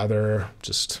 I'd rather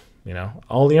just,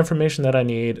 all the information that I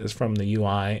need is from the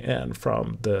UI and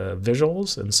from the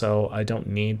visuals. And so I don't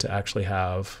need to actually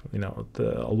have,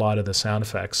 a lot of the sound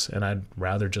effects. And I'd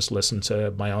rather just listen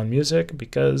to my own music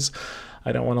because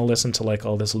I don't want to listen to like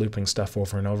all this looping stuff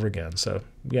over and over again. So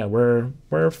yeah, we're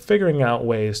figuring out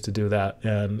ways to do that.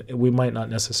 And we might not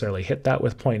necessarily hit that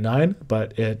with 0.9,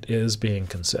 but it is being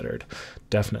considered,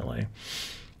 definitely.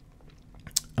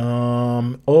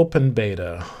 Open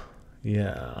beta.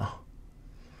 Yeah.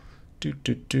 Yeah,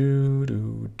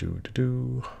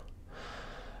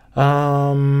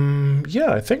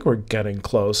 I think we're getting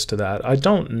close to that. I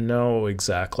don't know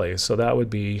exactly. So that would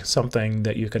be something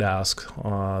that you could ask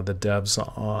the devs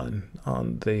on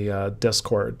the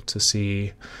Discord to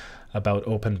see about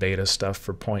open beta stuff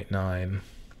for 0.9.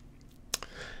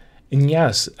 And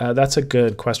yes, that's a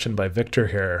good question by Victor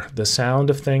here. The sound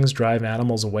of things drive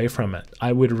animals away from it.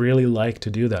 I would really like to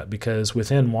do that, because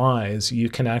within Wise, you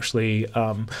can actually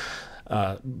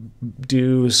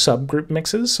do subgroup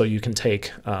mixes. So you can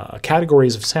take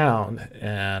categories of sound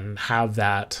and have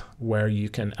that where you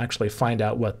can actually find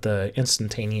out what the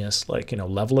instantaneous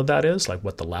level of that is, like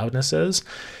what the loudness is.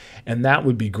 And that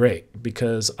would be great,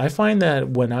 because I find that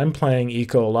when I'm playing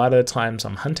Eco, a lot of the times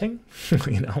I'm hunting,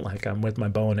 like I'm with my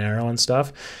bow and arrow and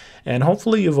stuff. And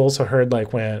hopefully you've also heard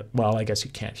like when, well, I guess you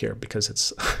can't hear because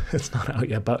it's it's not out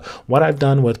yet. But what I've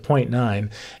done with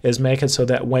 0.9 is make it so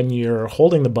that when you're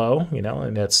holding the bow,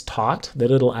 and it's taut, that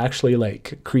it'll actually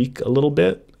like creak a little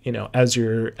bit, as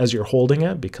you're holding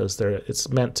it, because it's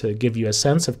meant to give you a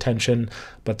sense of tension,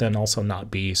 but then also not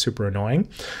be super annoying.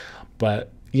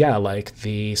 But yeah, like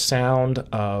the sound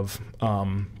of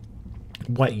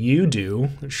what you do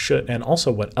should, and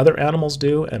also what other animals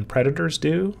do and predators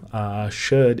do,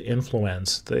 should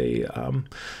influence the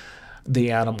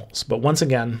animals. But once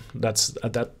again,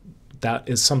 that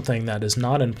is something that is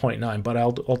not in 0.9. But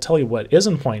I'll tell you what is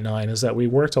in 0.9 is that we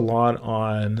worked a lot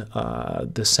on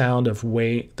the sound of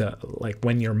like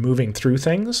when you're moving through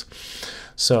things.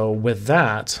 So with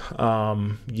that,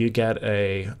 you get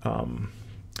a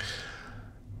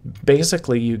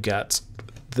basically you get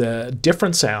the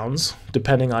different sounds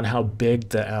depending on how big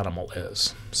the animal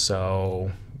is.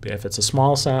 So if it's a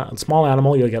small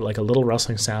animal, you'll get like a little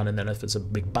rustling sound, and then if it's a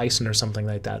big bison or something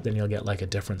like that, then you'll get like a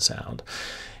different sound.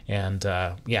 And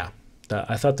yeah,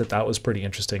 I thought that was pretty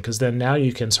interesting, because then now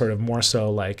you can sort of more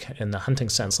so like in the hunting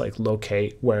sense, like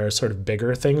locate where sort of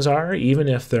bigger things are, even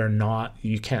if they're not,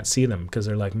 you can't see them because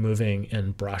they're like moving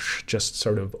in brush just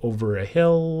sort of over a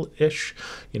hill-ish,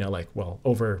 like, well,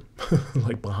 over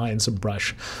like behind some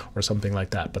brush or something like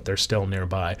that, but they're still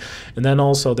nearby. And then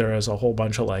also there is a whole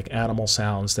bunch of like animal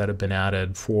sounds that have been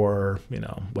added for,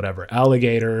 whatever,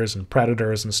 alligators and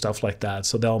predators and stuff like that.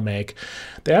 So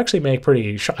they actually make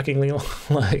pretty shockingly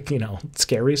like,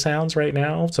 scary sounds right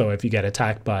now. So if you get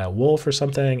attacked by a wolf or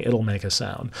something, it'll make a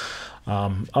sound.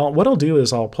 What I'll do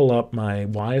is I'll pull up my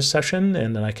Wise session,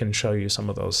 and then I can show you some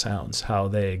of those sounds, how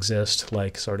they exist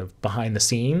like sort of behind the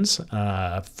scenes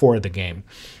for the game.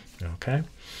 Okay.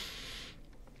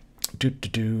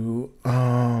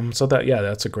 So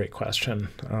that's a great question.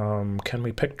 Can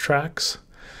we pick tracks?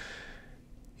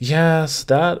 Yes,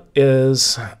 that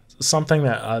is something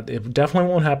that it definitely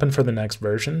won't happen for the next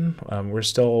version. We're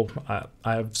still,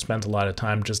 I've spent a lot of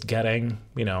time just getting,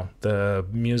 the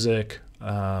music,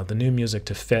 the new music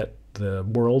to fit the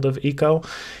world of Eco.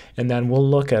 And then we'll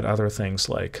look at other things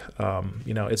like,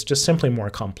 it's just simply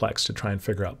more complex to try and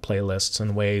figure out playlists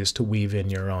and ways to weave in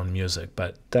your own music,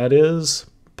 but that is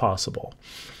possible.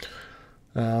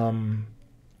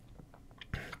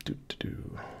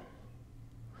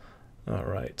 All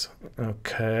right.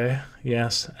 Okay.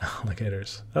 Yes.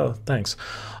 Alligators. Oh, thanks.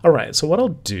 All right. So what I'll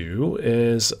do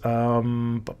is, let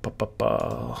me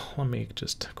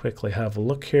just quickly have a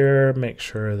look here, make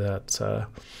sure that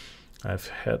I've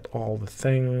hit all the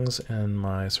things and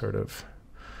my sort of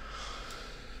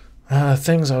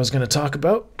things I was going to talk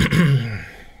about.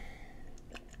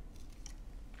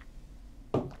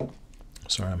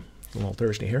 Sorry, I'm a little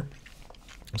thirsty here.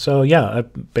 So yeah,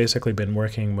 I've basically been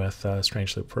working with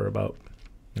Strange Loop for about,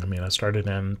 I started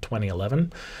in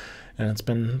 2011, and it's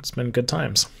been good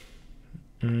times.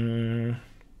 Yeah,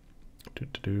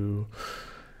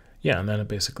 and then it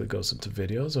basically goes into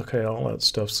videos. Okay, all that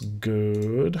stuff's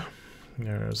good.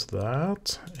 There's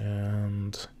that.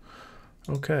 And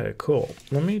okay, cool.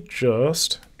 Let me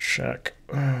just check.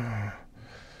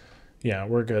 Yeah,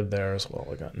 we're good there as well.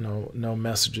 I got no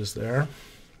messages there.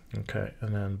 Okay,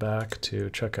 and then back to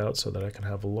checkout so that I can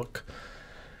have a look.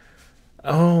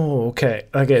 Oh, okay.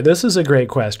 Okay, this is a great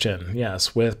question.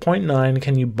 Yes, with 0.9,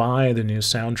 can you buy the new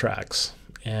soundtracks?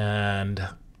 And,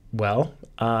 well,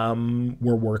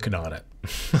 we're working on it.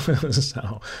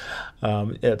 So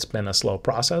it's been a slow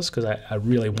process because I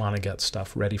really want to get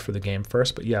stuff ready for the game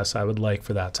first. But yes, I would like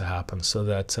for that to happen so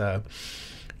that,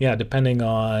 yeah, depending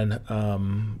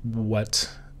on what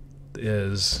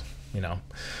is,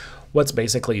 what's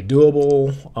basically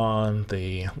doable on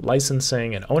the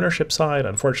licensing and ownership side.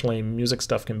 Unfortunately, music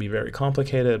stuff can be very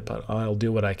complicated, but I'll do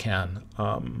what I can.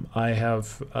 I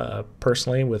have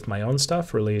personally, with my own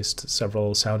stuff, released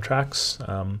several soundtracks.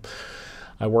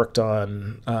 I worked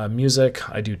on music.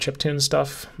 I do chiptune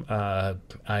stuff.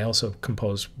 I also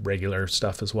compose regular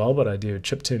stuff as well, but I do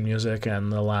chiptune music.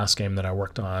 And the last game that I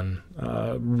worked on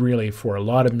really for a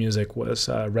lot of music was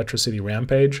Retro City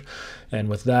Rampage. And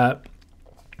with that,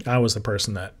 I was the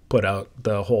person that put out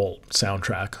the whole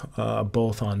soundtrack,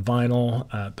 both on vinyl.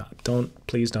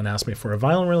 Please don't ask me for a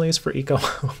vinyl release for Eco,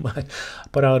 but I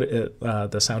put out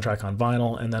the soundtrack on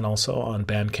vinyl and then also on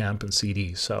Bandcamp and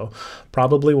CD. So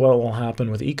probably what will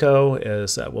happen with Eco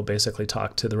is that we'll basically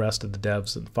talk to the rest of the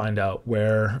devs and find out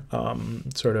where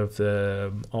sort of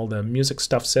all the music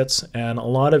stuff sits, and a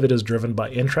lot of it is driven by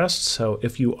interest. So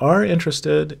if you are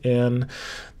interested in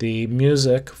the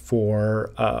music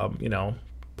for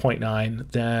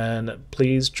 0.9, then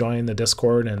please join the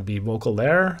Discord and be vocal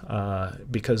there,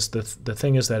 because the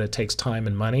thing is that it takes time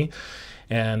and money,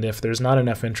 and if there's not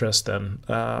enough interest, then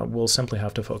we'll simply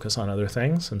have to focus on other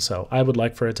things. And so I would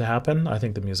like for it to happen. I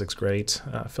think the music's great.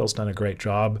 Phil's done a great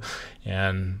job,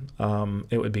 and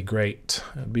it would be great.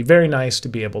 It'd be very nice to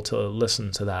be able to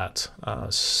listen to that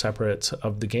separate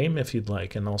of the game if you'd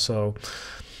like. And also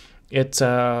it's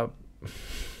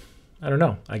I don't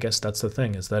know. I guess that's the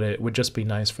thing, is that it would just be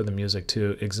nice for the music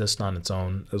to exist on its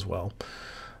own as well.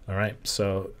 All right,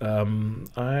 so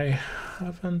I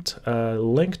haven't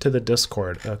linked to the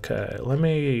Discord. Okay, let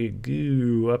me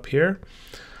go up here.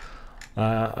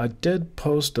 I did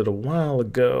post it a while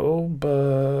ago,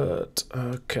 but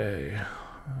okay.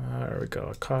 There we go.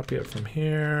 I copy it from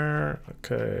here.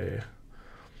 Okay.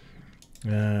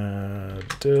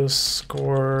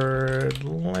 Discord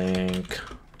link.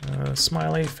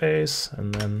 Smiley face,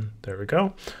 and then there we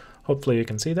go. Hopefully you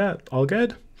can see that. All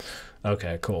good?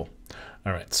 Okay, cool.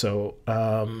 All right, so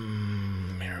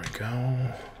here we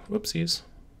go. Whoopsies.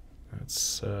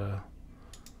 Let's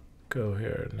go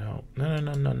here. No.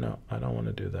 I don't want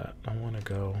to do that. I want to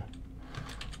go.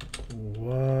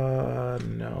 What?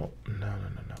 No.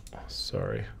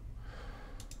 Sorry.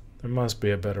 There must be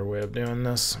a better way of doing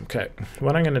this. Okay,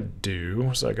 what I'm gonna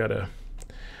do is I gotta.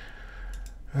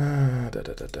 I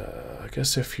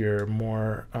guess if you're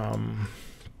more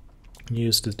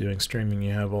used to doing streaming,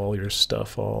 you have all your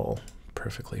stuff all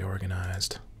perfectly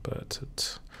organized, but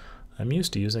I'm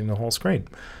used to using the whole screen.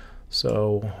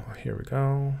 So here we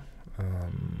go.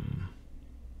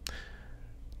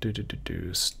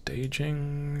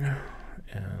 Staging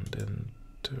and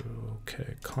into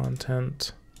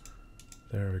content.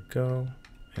 There we go,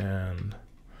 and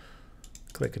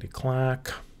clickety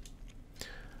clack.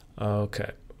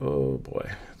 Okay. Oh boy,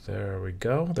 there we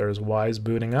go. There's Wise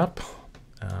booting up.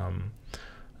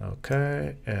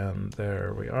 Okay, and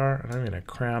there we are. And I'm going to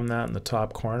cram that in the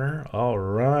top corner. All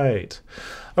right.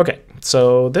 Okay,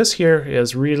 so this here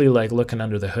is really like looking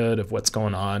under the hood of what's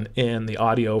going on in the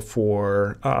audio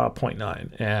for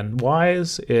 0.9. And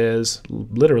Wise is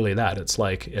literally that. It's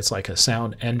like a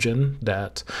sound engine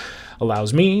that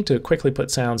allows me to quickly put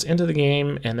sounds into the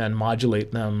game and then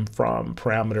modulate them from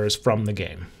parameters from the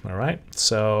game. All right,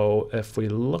 so if we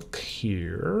look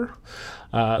here,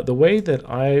 the way that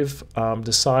I've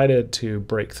decided to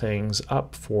break things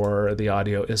up for the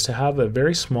audio is to have a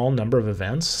very small number of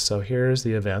events. So here's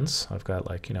the events. I've got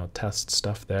test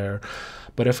stuff there.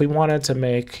 But if we wanted to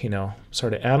make,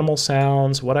 sort of animal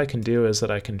sounds, what I can do is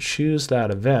that I can choose that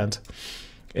event.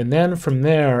 And then from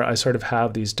there, I sort of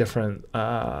have these different,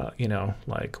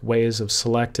 ways of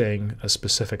selecting a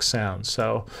specific sound.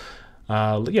 So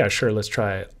yeah, sure, let's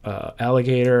try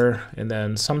alligator. And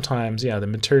then sometimes, yeah, the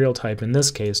material type in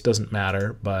this case doesn't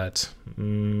matter, but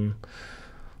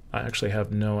I actually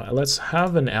have no. Let's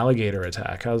have an alligator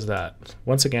attack. How's that?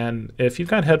 Once again, if you've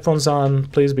got headphones on,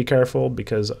 please be careful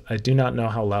because I do not know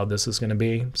how loud this is going to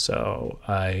be. So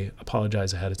I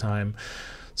apologize ahead of time.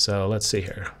 So let's see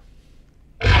here.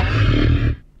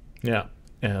 Yeah.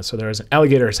 Yeah. So there's an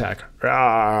alligator attack.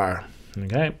 Rawr.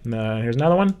 Okay. Here's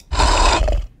another one.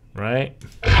 Right.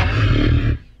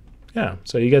 Yeah.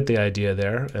 So you get the idea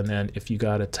there. And then if you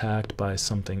got attacked by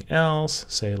something else,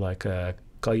 say like a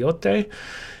coyote,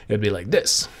 it'd be like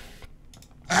this.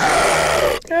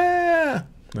 Yeah.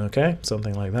 Okay,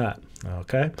 something like that.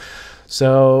 Okay,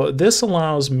 so this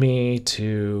allows me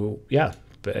to, yeah,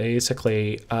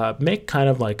 basically make kind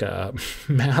of like a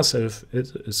massive,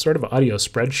 it's sort of an audio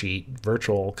spreadsheet,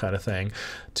 virtual kind of thing,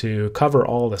 to cover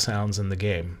all the sounds in the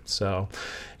game. So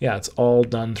yeah, it's all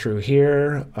done through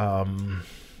here,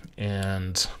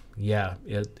 and yeah,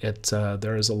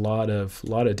 there is a lot of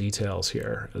details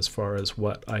here as far as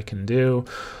what I can do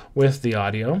with the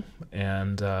audio.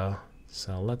 And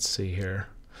so let's see here.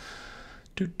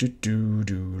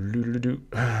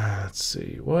 Let's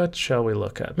see, what shall we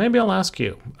look at? Maybe I'll ask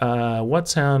you, what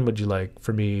sound would you like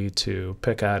for me to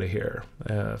pick out of here?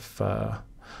 If I'm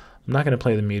not going to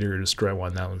play the Meteor Destroy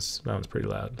one, that one's pretty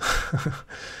loud.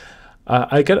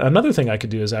 Another thing I could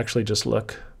do is actually just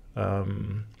look.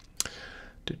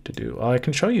 I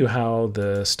can show you how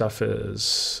the stuff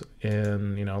is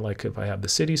in, you know, like if I have the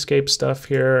cityscape stuff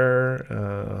here,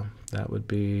 that would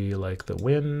be like the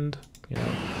wind, you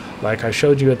know, like I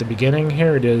showed you at the beginning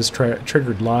here, it is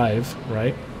triggered live,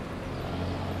 right?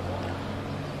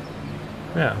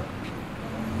 Yeah.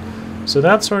 So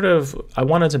that's sort of, I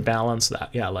wanted to balance that,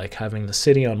 yeah, like having the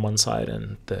city on one side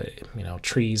and the, you know,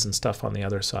 trees and stuff on the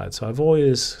other side. So I've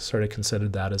always sort of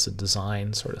considered that as a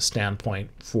design sort of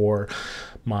standpoint for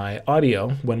my audio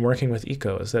when working with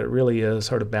Eco, is that it really is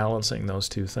sort of balancing those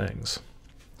two things.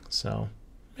 So,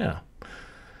 yeah.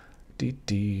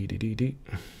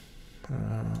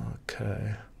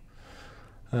 Okay.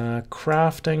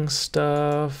 Crafting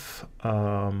stuff.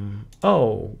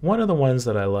 Oh, one of the ones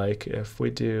that I like, if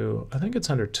we do, I think it's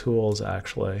under tools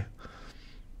actually.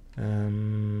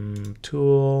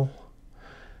 Tool,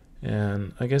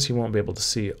 and I guess you won't be able to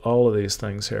see all of these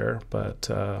things here, but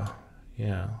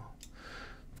yeah,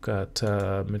 we've got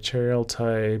material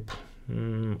type,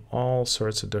 all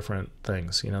sorts of different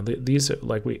things. You know, these are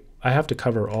like I have to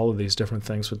cover all of these different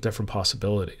things with different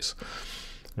possibilities.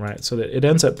 Right, so that it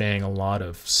ends up being a lot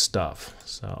of stuff.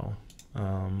 So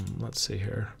let's see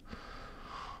here.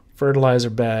 Fertilizer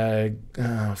bag,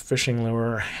 fishing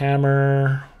lure,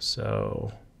 hammer.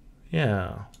 So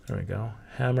yeah, there we go.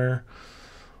 Hammer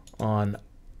on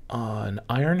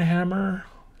iron hammer.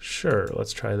 Sure,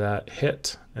 let's try that.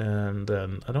 Hit, and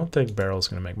then I don't think barrel's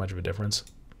going to make much of a difference.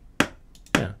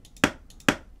 Yeah,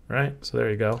 right. So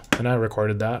there you go. And I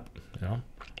recorded that. You know,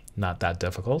 not that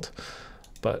difficult,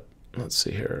 but. Let's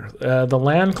see here. The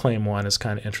land claim one is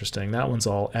kind of interesting. That one's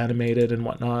all animated and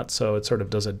whatnot, so it sort of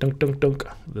does a dunk, dunk, dunk,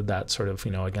 that sort of,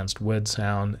 you know, against wood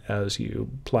sound as you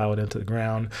plow it into the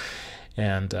ground.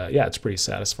 And yeah, it's pretty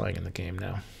satisfying in the game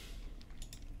now.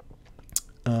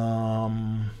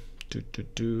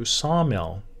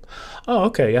 Sawmill. Oh,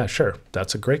 okay, yeah, sure.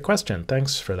 That's a great question.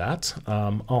 Thanks for that.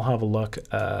 I'll have a look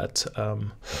at...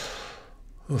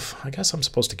 I guess I'm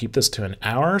supposed to keep this to an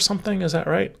hour or something. Is that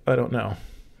right? I don't know.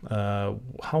 How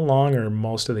long are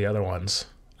most of the other ones?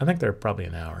 I think they're probably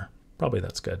an hour. Probably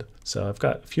that's good. So I've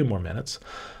got a few more minutes.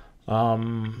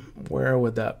 Where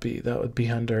would that be? That would be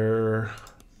under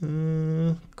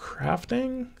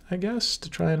crafting, I guess, to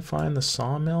try and find the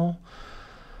sawmill.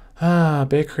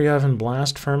 Bakery oven,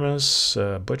 blast furnace,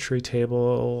 butchery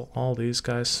table, all these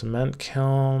guys, cement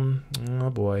kiln.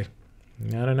 Oh boy,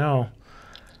 I don't know.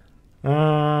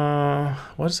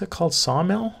 What is it called?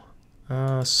 Sawmill?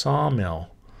 Sawmill.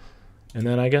 And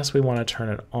then I guess we want to turn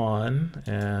it on,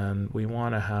 and we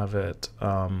want to have it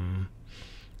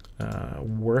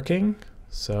working.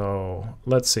 So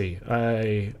let's see.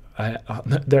 There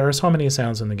are so many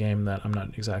sounds in the game that I'm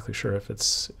not exactly sure if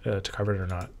it's covered or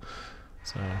not.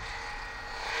 So,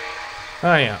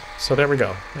 oh yeah. So there we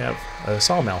go. We have a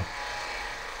sawmill.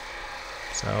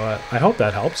 So I hope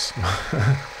that helps.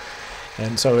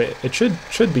 And so it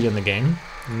should be in the game.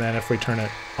 And then if we turn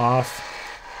it off,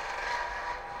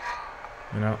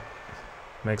 you know,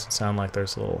 makes it sound like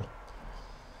there's a little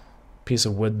piece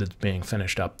of wood that's being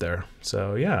finished up there.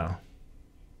 So yeah.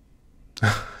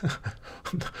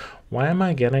 Why am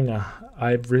I getting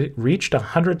I've reached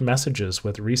 100 messages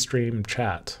with Restream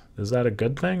chat. Is that a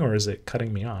good thing, or is it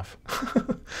cutting me off?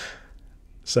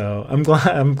 So I'm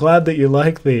glad that you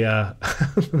like the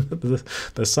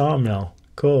the sawmill.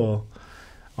 Cool.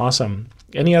 Awesome.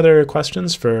 Any other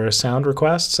questions for sound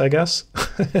requests, I guess?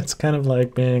 It's kind of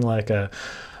like being like a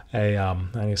how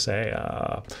do you say,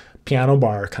 piano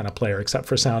bar kind of player, except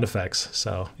for sound effects.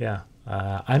 So yeah,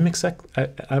 I'm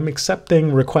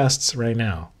accepting requests right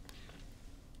now.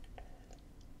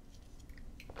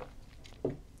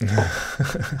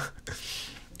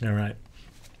 All right.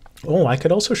 Oh, I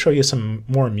could also show you some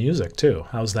more music too.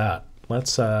 How's that?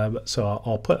 Let's. So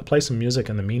I'll play some music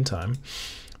in the meantime.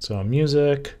 So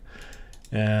music,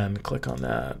 and click on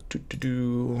that.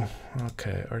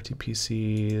 Okay,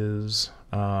 RTPC is.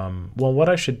 Well, what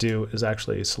I should do is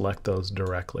actually select those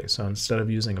directly. So instead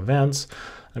of using events,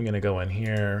 I'm going to go in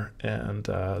here, and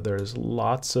there's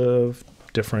lots of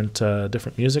different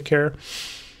different music here.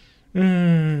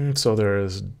 So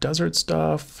there's desert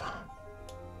stuff.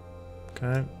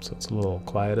 Okay, so it's a little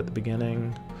quiet at the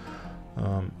beginning.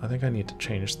 I think I need to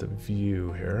change the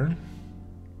view here.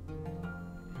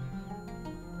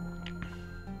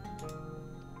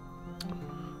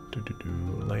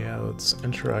 Layouts,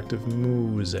 interactive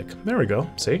music. There we go.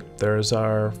 See, there's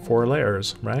our 4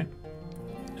 layers, right?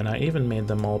 And I even made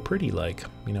them all pretty, like,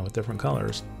 you know, with different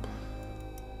colors.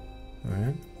 All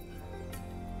right.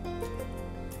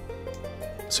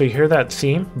 So you hear that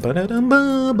theme? That,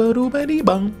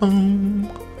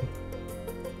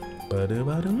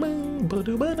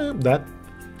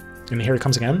 and here it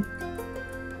comes again,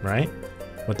 right?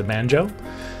 With the banjo.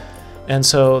 And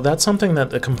so that's something that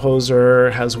the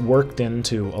composer has worked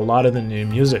into a lot of the new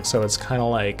music. So it's kind of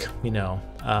like, you know,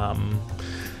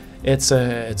 it's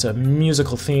a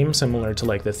musical theme similar to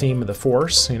like the theme of the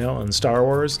Force, you know, in Star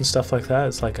Wars and stuff like that.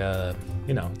 It's like a,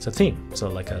 you know, it's a theme. So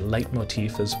like a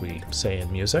leitmotif, as we say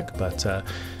in music. But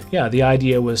yeah, the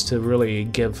idea was to really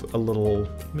give a little,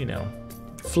 you know,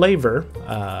 flavor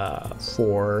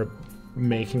for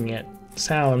making it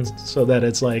sound so that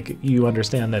it's like you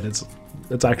understand that it's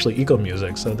actually eco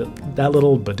music. So that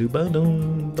little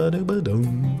ba-do-ba-doom,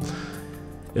 ba-do-ba-doom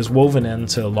is woven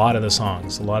into a lot of the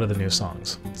songs, a lot of the new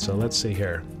songs. So let's see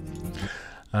here.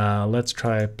 Let's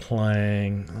try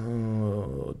playing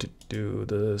do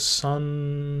the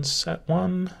sunset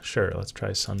one. Sure, let's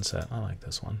try sunset. I like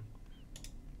this one.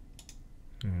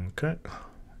 Okay,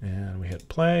 and we hit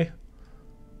play.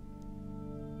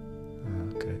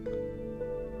 Okay.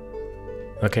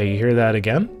 Okay, you hear that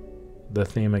again? The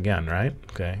theme again, right?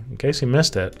 Okay, in case you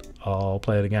missed it, I'll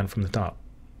play it again from the top.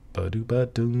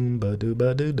 Ba-do-ba-doom,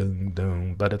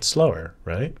 ba-do-ba-do-doom-doom. But it's slower,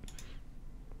 right?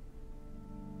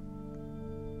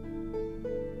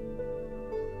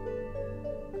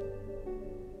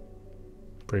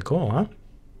 Pretty cool, huh?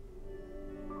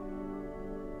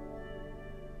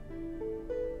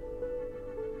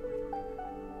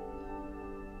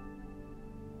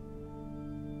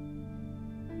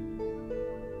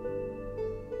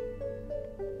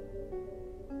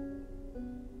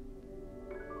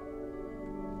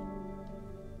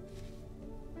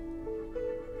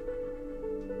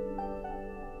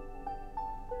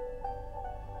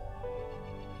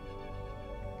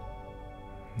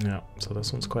 Yeah, so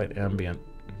this one's quite ambient.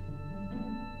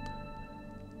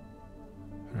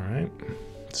 All right,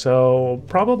 so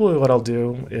probably what I'll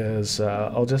do is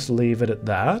I'll just leave it at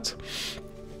that.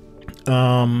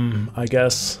 I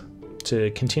guess to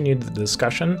continue the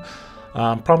discussion,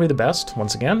 probably the best,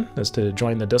 once again, is to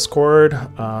join the Discord.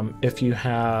 If you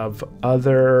have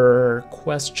other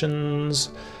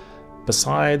questions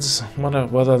besides, what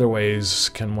other ways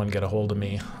can one get a hold of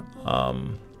me?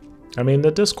 I mean,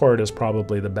 the Discord is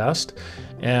probably the best.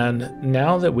 And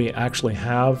now that we actually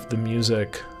have the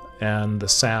music and the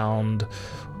sound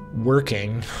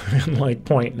working in like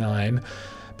 0.9,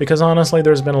 because honestly,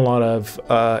 there's been a lot of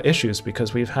issues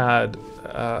because we've put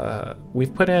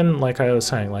in, like I was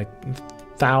saying, like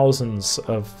thousands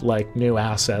of like new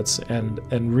assets and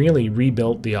really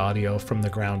rebuilt the audio from the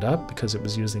ground up because it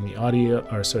was using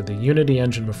the Unity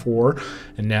engine before,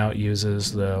 and now it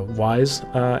uses the Wise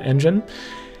engine.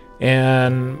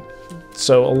 And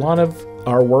so a lot of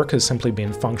our work has simply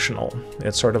been functional.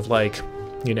 It's sort of like,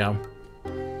 you know,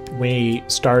 we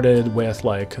started with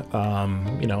like,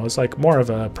 you know, it's like more of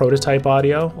a prototype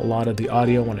audio. A lot of the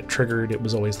audio, when it triggered, it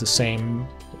was always the same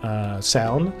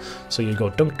sound. So you go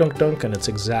dunk, dunk, dunk, and it's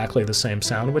exactly the same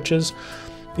sound, which is,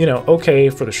 you know, okay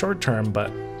for the short term,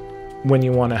 but when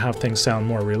you want to have things sound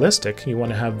more realistic, you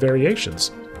want to have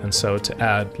variations. And so to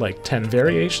add like 10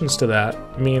 variations to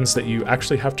that means that you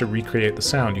actually have to recreate the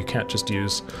sound. You can't just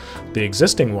use the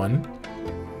existing one.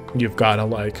 You've got to,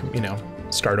 like, you know,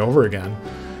 start over again.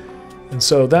 And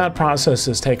so that process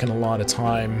has taken a lot of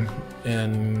time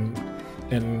in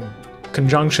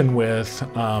conjunction with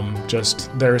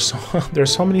just there's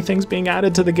so many things being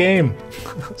added to the game.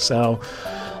 So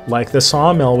like the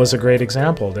sawmill was a great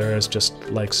example. There is just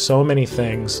like so many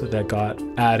things that got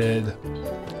added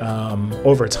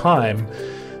over time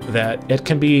that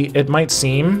it might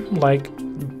seem like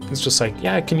it's just like,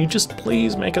 yeah, can you just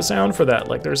please make a sound for that?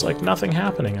 Like there's like nothing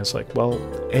happening. It's like, well,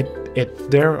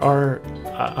 there are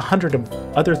 100 of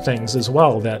other things as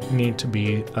well that need to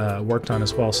be worked on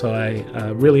as well. So I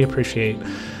really appreciate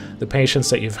the patience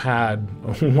that you've had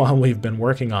while we've been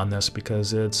working on this,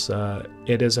 because it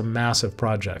is a massive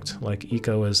project. Like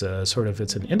Eco is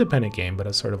it's an independent game, but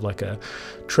it's sort of like a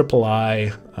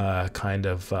AAA kind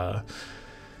of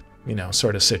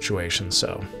sort of situation.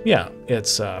 So yeah,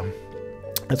 it's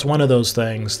one of those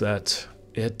things that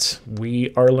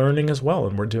we are learning as well,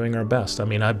 and we're doing our best. I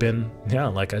mean,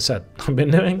 like I said, I've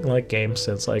been doing like games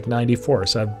since like '94,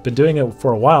 so I've been doing it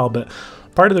for a while, but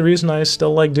part of the reason I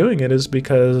still like doing it is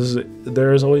because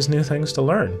there's always new things to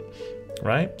learn,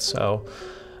 right? So,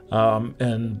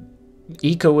 and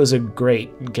Eco is a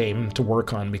great game to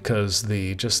work on because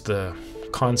the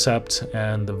concept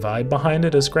and the vibe behind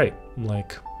it is great.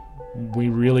 Like, we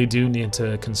really do need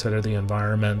to consider the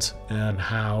environment and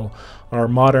how our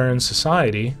modern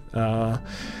society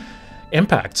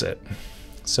impacts it.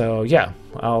 So yeah,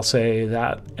 I'll say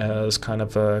that as kind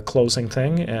of a closing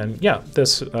thing. And yeah,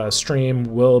 this stream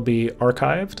will be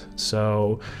archived.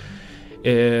 So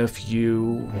if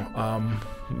you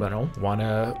want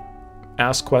to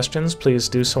ask questions, please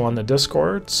do so on the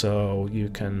Discord, so you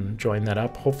can join that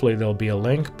up. Hopefully there'll be a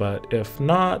link, but if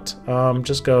not,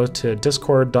 just go to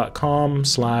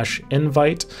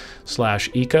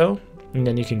discord.com/invite/eco, and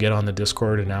then you can get on the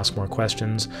Discord and ask more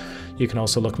questions. You can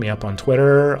also look me up on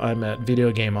Twitter. I'm at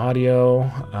Video Game Audio.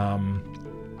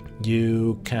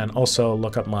 You can also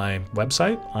look up my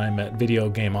website. I'm at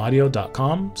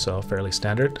videogameaudio.com, so fairly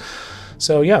standard.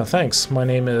 So yeah, thanks. My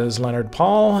name is Leonard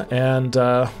Paul, and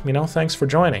thanks for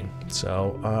joining.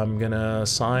 So I'm gonna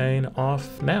sign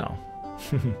off now.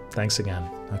 Thanks again.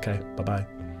 Okay,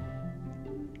 bye-bye.